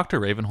 And Dr.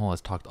 Ravenhole has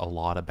talked a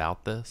lot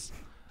about this,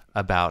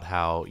 about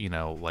how,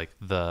 like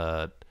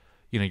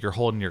you're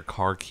holding your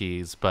car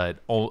keys, but,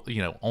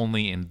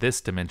 only in this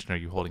dimension are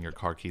you holding your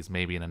car keys.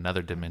 Maybe in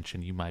another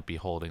dimension you might be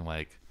holding,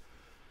 like...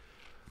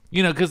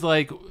 because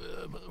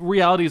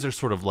realities are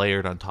sort of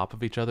layered on top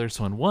of each other.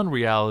 So in one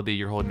reality,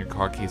 you're holding your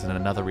car keys, and in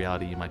another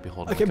reality, you might be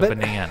holding a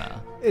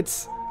banana.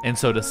 And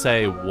so to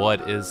say,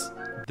 what is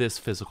this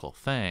physical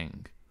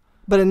thing?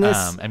 But in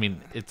this,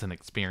 it's an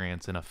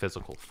experience in a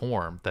physical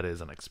form that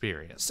is an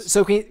experience.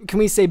 So can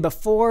we say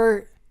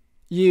before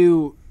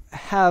you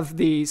have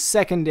the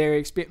secondary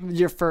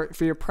experience,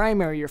 for your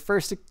primary, your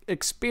first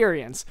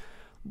experience?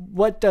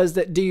 What does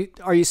that do?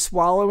 Are you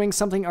swallowing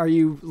something? Are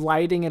you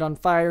lighting it on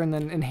fire and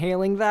then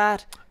inhaling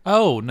that?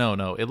 Oh,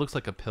 no. It looks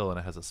like a pill and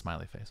it has a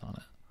smiley face on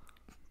it.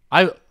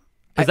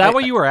 Is that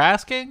what you were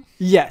asking?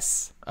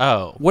 Yes.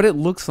 Oh. What it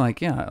looks like,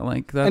 yeah.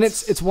 Like that's... And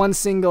it's one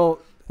single...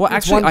 Well,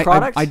 actually, one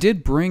product? I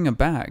did bring a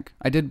bag.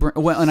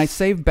 And I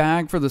save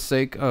bag for the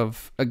sake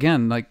of,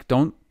 again, like,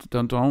 don't.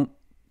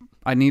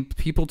 I need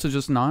people to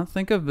just not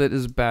think of it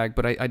as bag,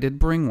 but I did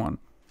bring one.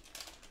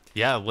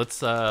 Yeah,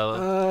 let's,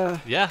 yeah.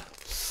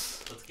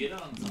 Let's get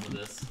on some of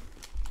this.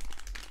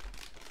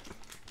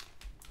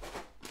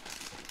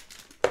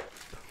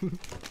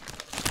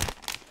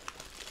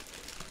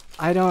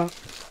 I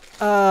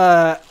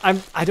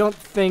don't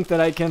think that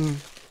I can.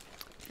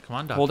 Come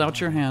on, Doctor. Hold out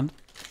your hand.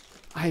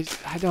 I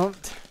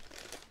don't.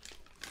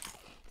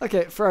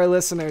 Okay, for our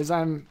listeners,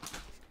 I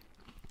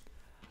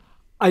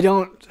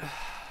don't.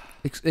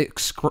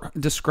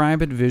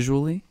 Describe it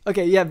visually.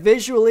 Okay, yeah,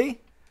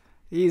 visually,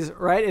 He's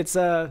right. It's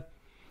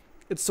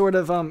sort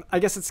of I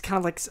guess it's kind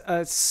of like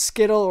a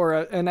Skittle or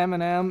an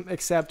M&M,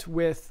 except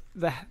with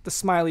the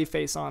smiley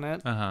face on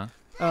it.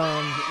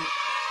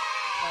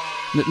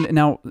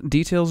 Now,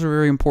 details are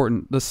very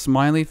important. The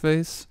smiley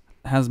face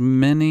has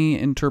many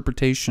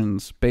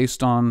interpretations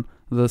based on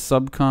the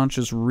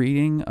subconscious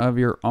reading of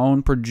your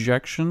own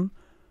projection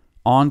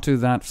onto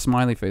that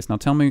smiley face. Now,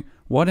 tell me,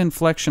 what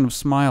inflection of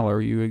smile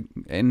are you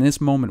in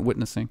this moment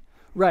witnessing?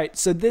 Right.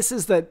 So this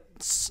is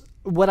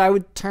what I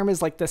would term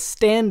as like the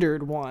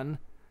standard one.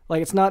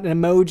 Like it's not an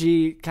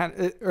emoji kind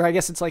of, or I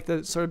guess it's like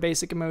the sort of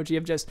basic emoji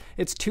of just,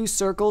 it's 2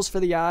 circles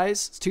for the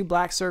eyes. It's 2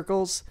 black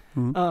circles.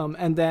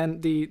 And then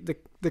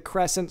the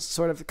crescent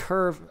sort of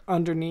curve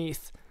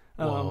underneath.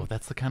 Whoa,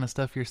 that's the kind of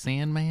stuff you're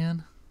seeing,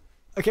 man.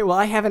 Okay. Well,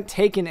 I haven't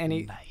taken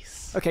any.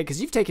 Nice. Okay. 'Cause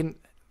you've taken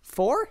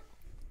 4?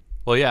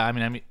 Well, yeah. I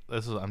mean,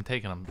 I'm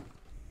taking them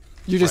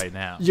right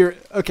now. You're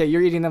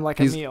eating them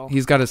like a meal.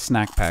 He's got a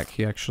snack pack.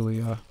 He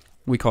actually,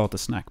 we call it the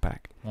snack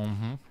pack.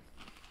 Mm-hmm.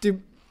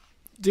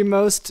 Do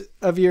most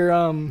of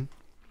your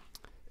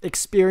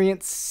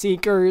experience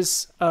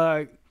seekers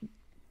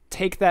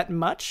take that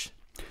much?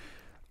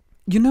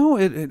 You know,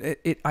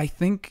 I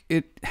think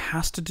it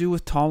has to do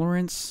with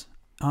tolerance.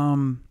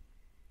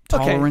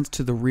 Tolerance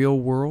to the real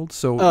world.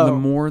 So the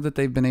more that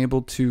they've been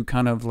able to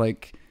kind of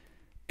like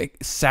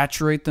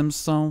saturate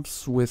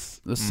themselves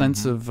with a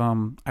sense of,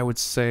 I would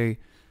say,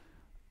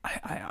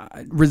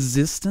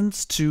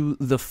 resistance to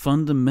the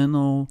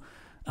fundamental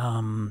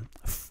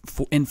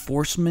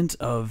enforcement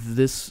of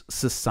this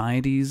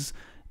society's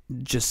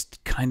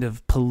just kind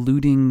of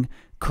polluting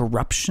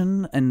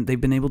corruption, and they've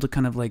been able to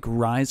kind of like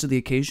rise to the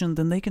occasion,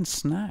 then they can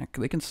snack.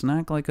 They can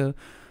snack like a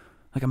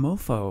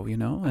mofo, you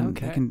know,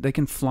 and they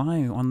can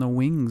fly on the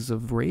wings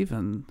of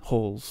raven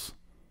holes.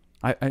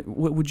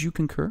 What would you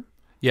concur?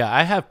 Yeah,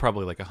 I have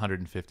probably like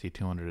 150,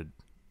 200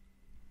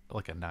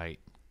 like a night.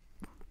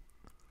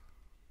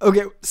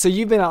 Okay, so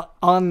you've been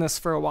on this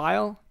for a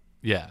while?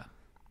 Yeah.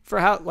 For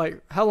how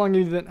long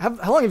have you been?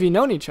 How long have you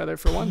known each other?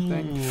 For one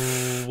thing,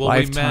 well,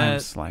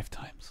 lifetimes.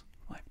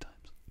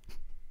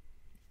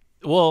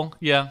 Well,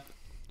 yeah,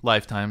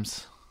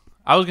 lifetimes.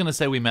 I was gonna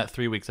say we met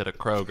 3 weeks at a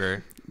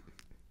Kroger,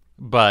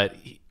 but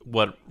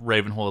what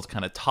Ravenhole has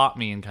kind of taught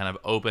me and kind of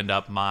opened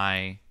up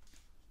my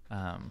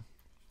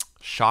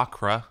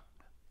chakra,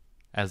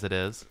 as it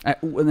is.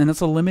 And it's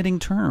a limiting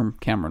term,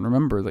 Cameron.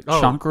 Remember that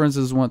chakras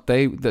is what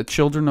the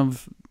children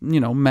of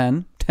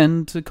men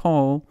tend to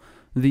call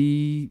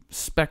the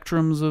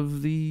spectrums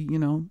of the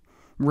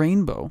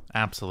rainbow.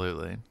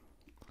 Absolutely.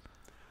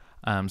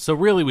 So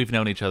really, we've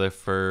known each other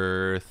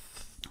for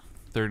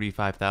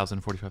 35,000,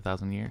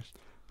 45,000 years.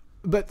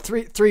 But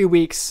three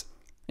weeks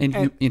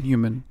in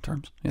human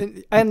terms. Yeah.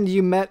 And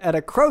you met at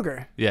a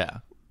Kroger. Yeah.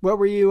 What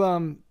were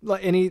you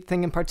like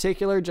anything in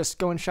particular? Just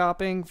going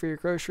shopping for your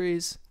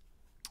groceries?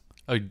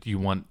 Oh, you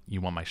want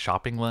my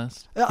shopping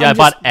list? I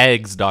bought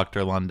eggs,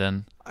 Dr.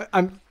 London.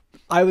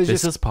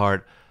 This is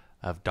part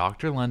of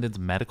Dr. London's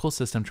medical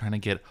system, trying to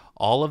get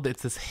all of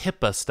it's this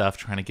HIPAA stuff,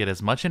 trying to get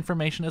as much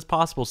information as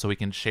possible so he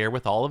can share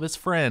with all of his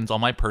friends all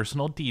my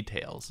personal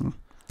details.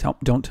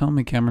 Don't tell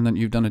me, Cameron, that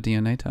you've done a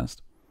DNA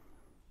test.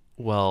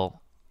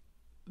 Well,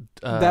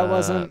 that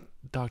wasn't.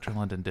 Dr.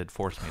 London did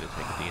force me to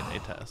take a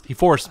DNA test. He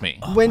forced me.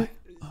 When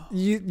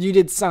you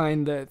did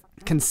sign the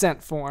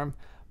consent form,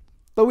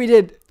 but we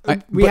did.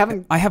 We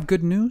haven't. I have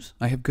good news.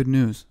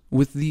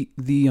 With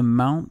the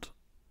amount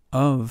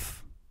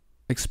of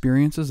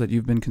experiences that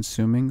you've been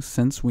consuming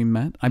since we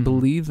met, I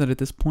believe that at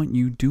this point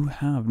you do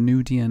have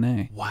new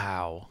DNA.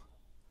 Wow.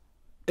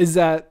 Is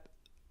that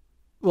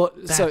well?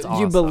 That's so awesome.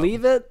 You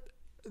believe it?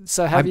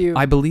 So have you?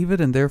 I believe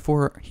it, and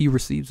therefore he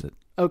receives it.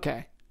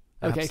 Okay,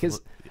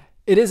 because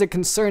it is a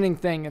concerning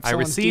thing if I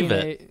receive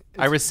DNA it.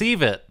 I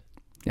receive it.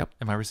 Yep.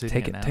 Am I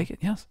receiving it now? Take it.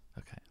 Yes.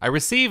 Okay. I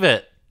receive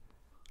it.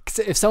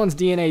 If someone's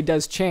DNA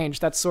does change,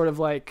 that's sort of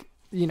like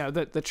the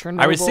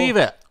Chernobyl. I receive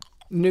it.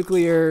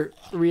 Nuclear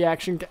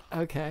reaction.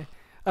 Okay.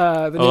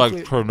 Like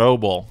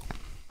Chernobyl.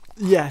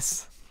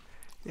 Yes,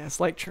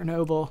 like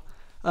Chernobyl.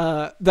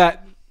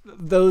 That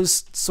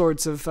those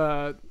sorts of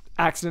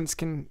accidents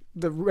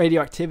the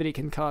radioactivity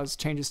can cause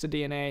changes to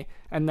DNA,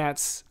 and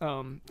that's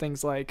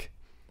things like.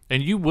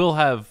 And you will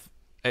have,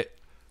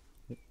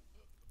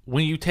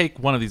 when you take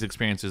one of these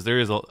experiences, there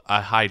is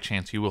a high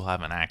chance you will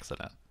have an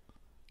accident,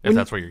 if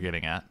that's what you're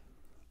getting at.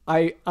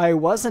 I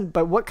wasn't,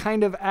 but what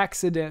kind of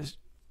accident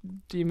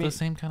do you mean? The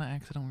same kind of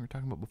accident we were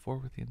talking about before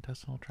with the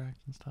intestinal tract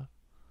and stuff.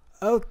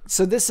 Oh,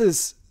 so this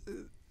is,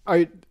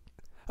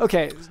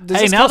 okay.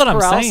 Hey, now that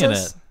I'm saying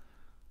it,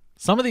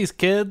 some of these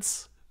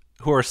kids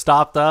who are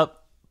stopped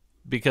up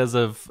because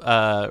of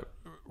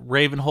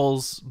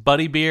Ravenhole's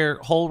Buddy Beer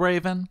Whole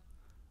Raven,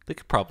 they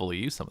could probably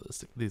use some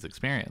of these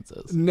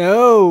experiences.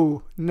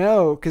 No,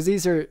 because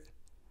these are.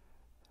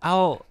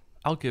 I'll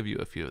give you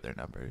a few of their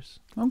numbers.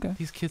 Okay.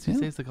 These kids these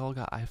days, they all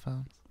got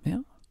iPhones. Yeah.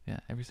 Yeah,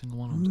 every single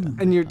one of them.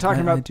 And you're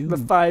talking about the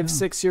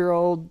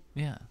 5-6-year-old.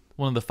 Yeah.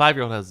 One of the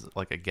 5-year-old has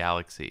like a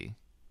Galaxy.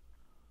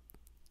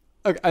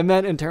 Okay, I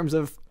meant in terms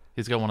of.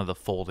 He's got one of the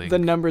folding. The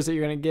numbers that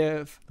you're going to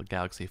give. The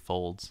Galaxy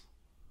Folds.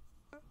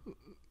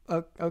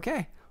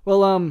 Okay.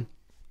 Well,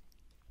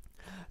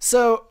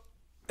 so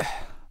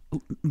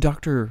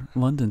Dr.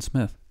 London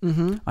Smith,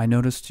 I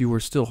noticed you were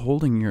still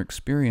holding your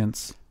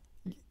experience.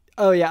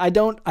 oh yeah, I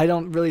don't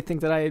really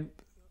think that I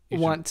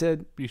want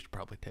to. You should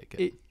probably take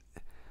it.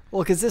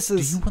 Well, because this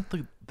is. Do you want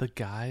the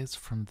guys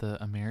from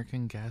the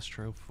American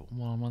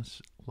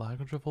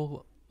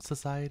Gastroenterological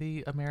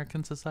Society,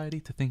 American Society,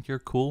 to think you're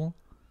cool?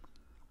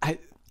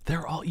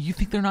 They're all. You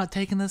think they're not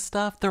taking this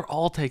stuff? They're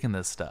all taking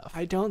this stuff.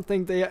 I don't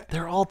think they.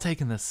 They're all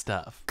taking this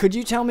stuff. Could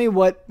you tell me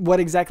what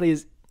exactly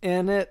is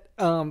in it?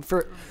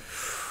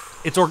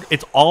 It's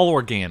all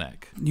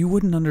organic. You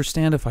wouldn't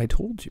understand if I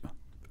told you.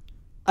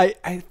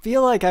 I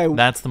feel like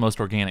That's the most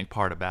organic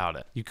part about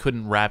it. You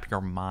couldn't wrap your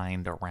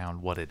mind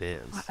around what it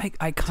is.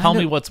 Tell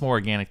me what's more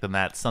organic than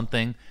that.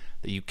 Something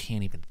that you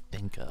can't even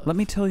think of. Let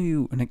me tell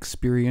you an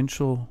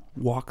experiential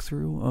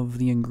walkthrough of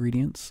the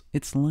ingredients.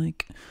 It's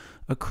like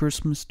a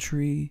Christmas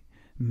tree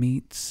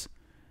meets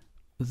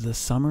the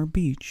summer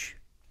beach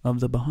of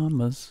the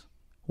Bahamas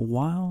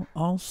while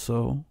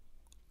also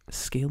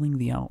scaling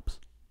the Alps.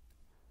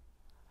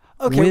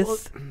 Okay.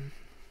 With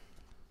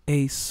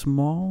a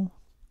small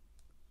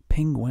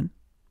penguin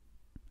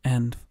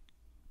and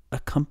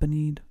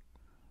accompanied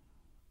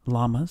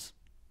llamas.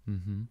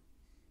 Mm-hmm.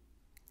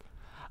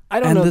 I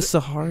don't and know. the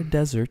Sahara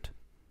Desert,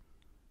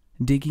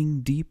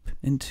 digging deep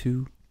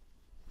into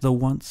the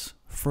once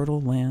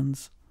fertile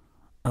lands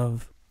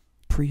of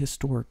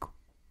prehistoric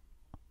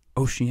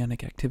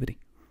oceanic activity.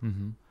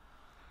 Mm-hmm.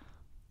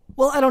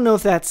 Well, I don't know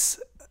if that's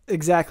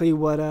exactly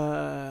what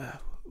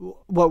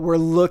we're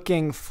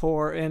looking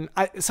for, and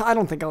so I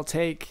don't think I'll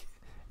take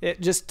it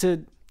just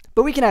to.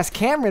 But we can ask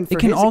Cameron for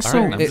it can his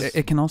also experience.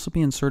 it can also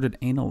be inserted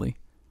anally.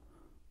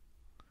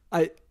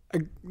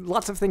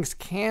 Lots of things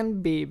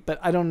can be, but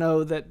I don't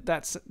know that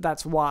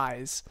that's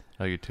wise.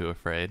 Oh, you're too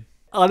afraid?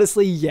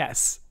 Honestly,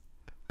 yes.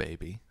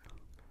 Baby.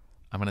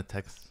 I'm gonna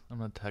text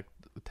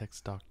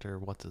Dr.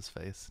 What's his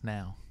face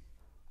now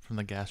from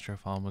the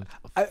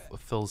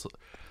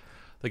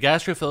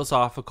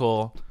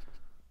Gastrophilosophical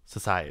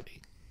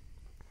Society.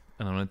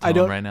 And I'm gonna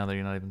tell him right now that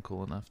you're not even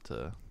cool enough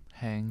to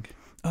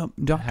have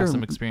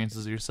some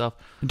experiences yourself.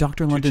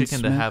 Dr. Too London chicken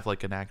Smith to have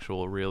like an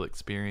actual real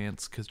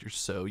experience because you're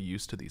so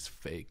used to these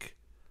fake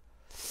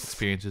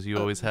experiences you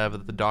always have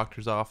at the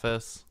doctor's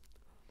office.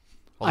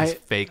 All these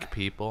fake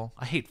people.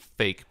 I hate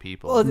fake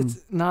people. Well,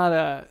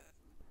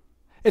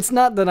 it's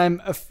not that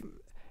I'm.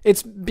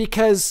 It's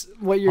because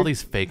what you're. All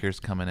these fakers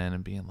coming in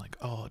and being like,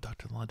 "Oh,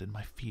 Dr. London,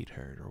 my feet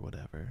hurt," or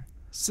whatever.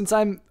 Since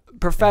I'm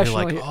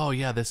professionally. Like, "Oh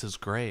yeah, this is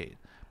great."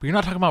 But you're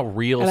not talking about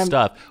real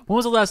stuff. When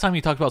was the last time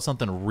you talked about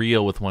something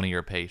real with one of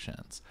your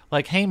patients?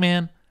 Like, hey,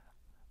 man,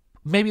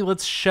 maybe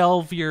let's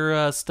shelve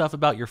your stuff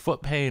about your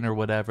foot pain or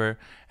whatever.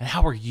 And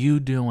how are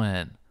you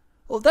doing?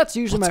 Well, that's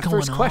usually What's my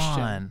first going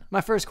question. on? My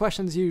first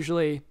question is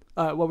usually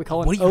what we call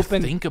What an do you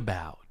open. think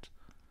about?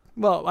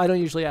 Well, I don't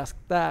usually ask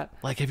that.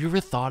 Like, have you ever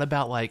thought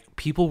about, like,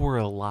 people were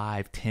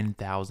alive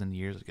 10,000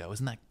 years ago?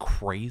 Isn't that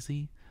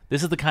crazy?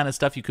 This is the kind of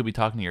stuff you could be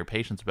talking to your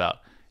patients about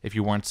if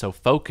you weren't so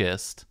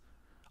focused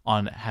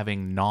on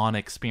having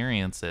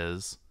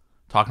non-experiences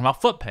talking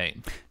about foot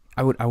pain.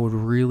 I would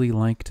really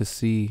like to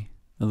see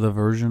the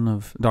version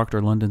of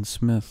Dr. London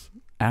Smith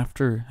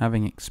after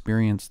having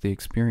experienced the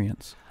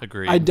experience.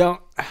 Agreed. I don't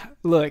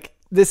look.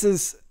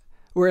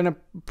 We're in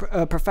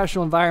a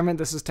professional environment.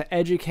 This is to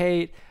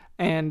educate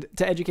and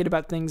to educate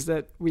about things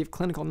that we have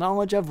clinical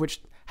knowledge of.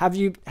 Which have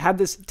you had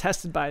this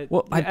tested by?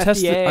 Well, the I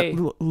tested.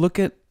 FDA?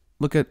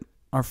 Look at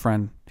our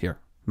friend here,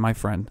 my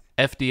friend.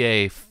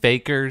 FDA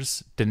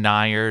fakers,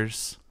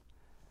 deniers,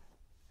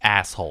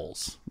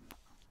 assholes.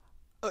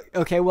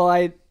 Okay, well,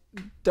 I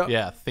don't.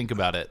 Yeah, think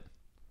about it.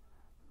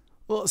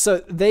 Well, so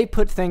they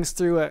put things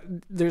through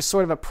there's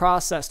sort of a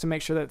process to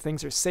make sure that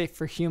things are safe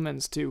for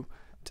humans to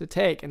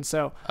take, and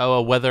so.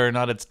 Oh, whether or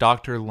not it's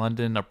Dr.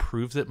 London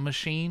approves it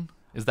machine?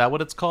 Is that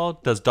what it's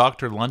called? Does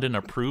Dr. London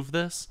approve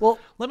this? Well,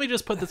 let me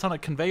just put this on a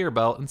conveyor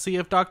belt and see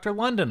if Dr.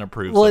 London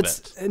approves well, of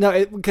it's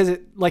it. because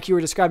like you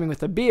were describing with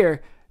the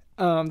beer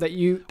that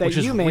you Which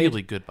is made,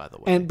 really good, by the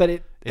way. but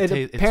it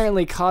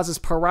apparently causes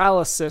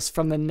paralysis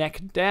from the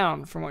neck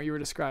down, from what you were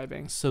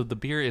describing. So the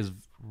beer is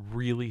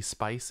really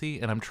spicy,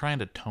 and I'm trying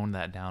to tone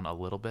that down a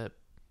little bit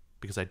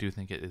because I do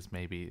think it is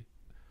maybe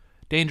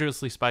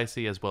dangerously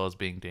spicy as well as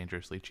being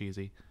dangerously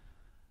cheesy.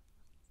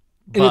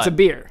 And it's a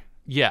beer.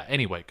 Yeah,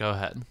 anyway, go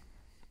ahead.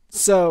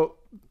 So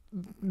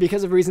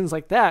because of reasons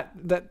like that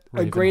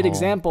a great Hole,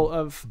 example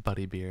of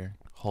Buddy Beer,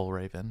 Whole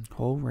Raven.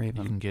 You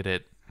You can get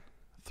it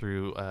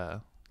through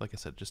like I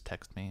said, just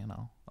text me and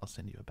I'll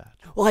send you a batch.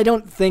 Well, I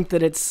don't think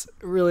that it's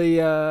really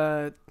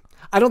I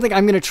don't think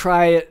I'm going to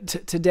try it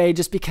today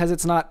just because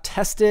it's not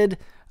tested,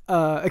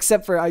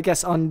 except for, I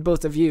guess, on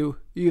both of you.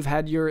 You've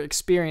had your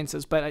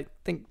experiences, but I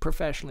think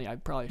professionally I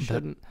probably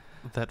shouldn't.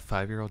 That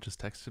 5-year-old just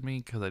texted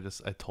me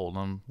because I told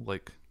him,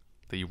 like,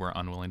 that you were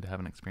unwilling to have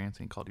an experience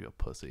and he called you a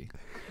pussy.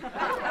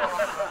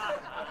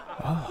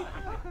 Oh.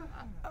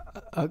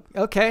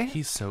 Okay.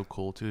 He's so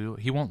cool, too.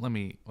 He won't let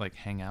me, like,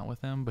 hang out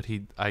with him, but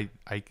I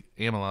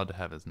am allowed to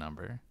have his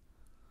number.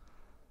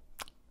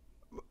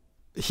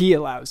 he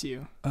allows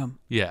you.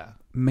 Yeah.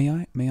 May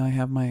I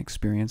have my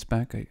experience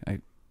back?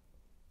 I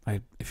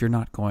if you're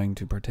not going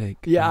to partake.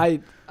 Yeah,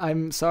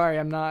 I'm sorry.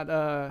 I'm not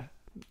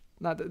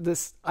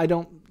this. I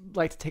don't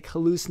like to take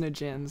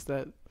hallucinogens.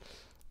 That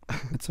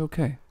It's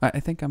okay. I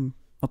think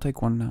I'll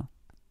take one now.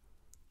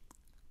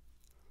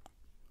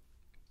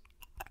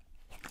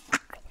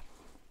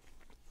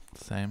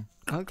 Same.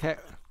 okay.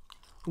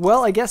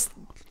 Well, I guess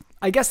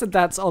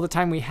that's all the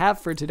time we have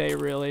for today,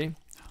 really.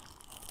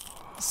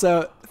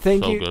 So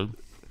thank you. Good.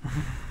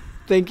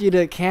 Thank you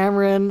to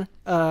Cameron,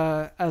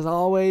 as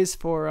always,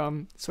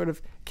 for sort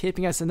of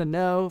keeping us in the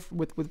know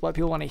with what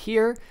people want to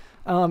hear,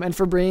 and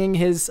for bringing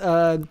his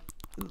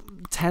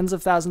tens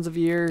of thousands of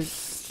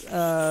years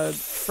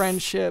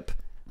friendship,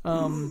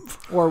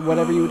 or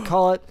whatever you would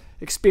call it,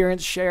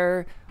 experience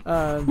share,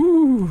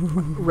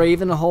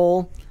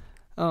 Ravenhole,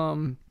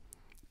 and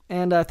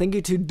thank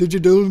you to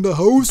Digital in the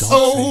house.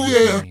 Don't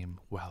say his name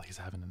while he's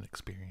having an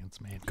experience,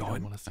 man. You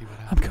don't want to see what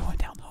I'm happens. going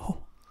down the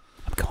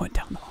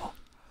hole.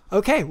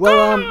 Okay,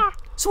 well,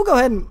 so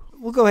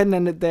we'll go ahead and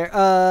end it there.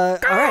 All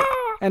right,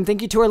 and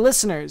thank you to our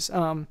listeners.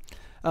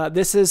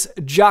 This is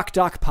Jock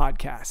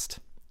Podcast.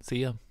 See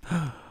ya.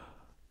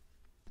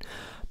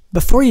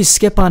 Before you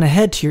skip on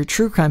ahead to your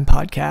true crime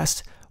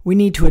podcast, we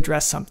need to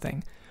address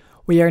something.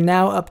 We are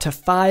now up to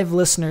 5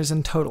 listeners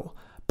in total,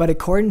 but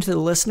according to the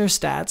listener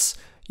stats,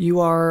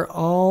 you are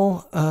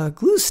all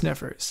glue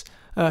sniffers,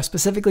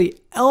 specifically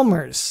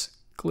Elmer's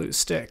glue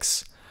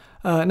sticks.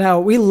 Now,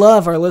 we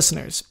love our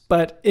listeners,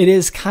 but it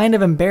is kind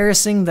of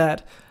embarrassing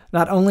that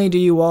not only do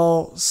you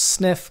all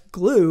sniff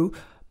glue,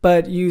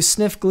 but you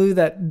sniff glue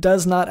that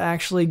does not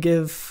actually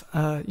give,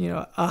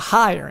 a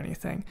high or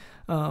anything.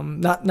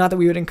 Not that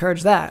we would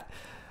encourage that.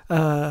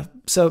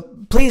 So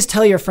please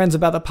tell your friends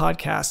about the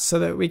podcast so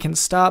that we can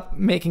stop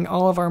making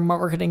all of our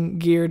marketing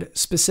geared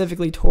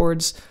specifically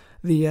towards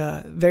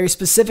the very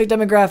specific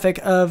demographic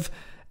of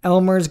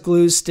Elmer's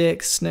glue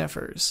stick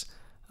sniffers.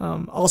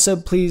 Also,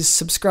 please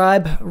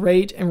subscribe,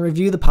 rate, and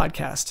review the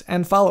podcast,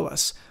 and follow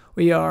us.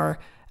 We are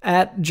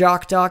at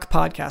JockDoc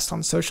Podcast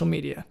on social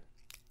media.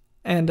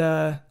 And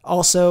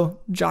also,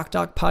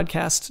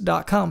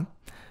 jockdocpodcast.com.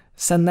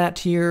 Send that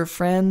to your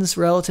friends,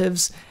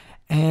 relatives,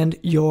 and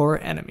your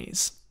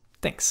enemies.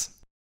 Thanks.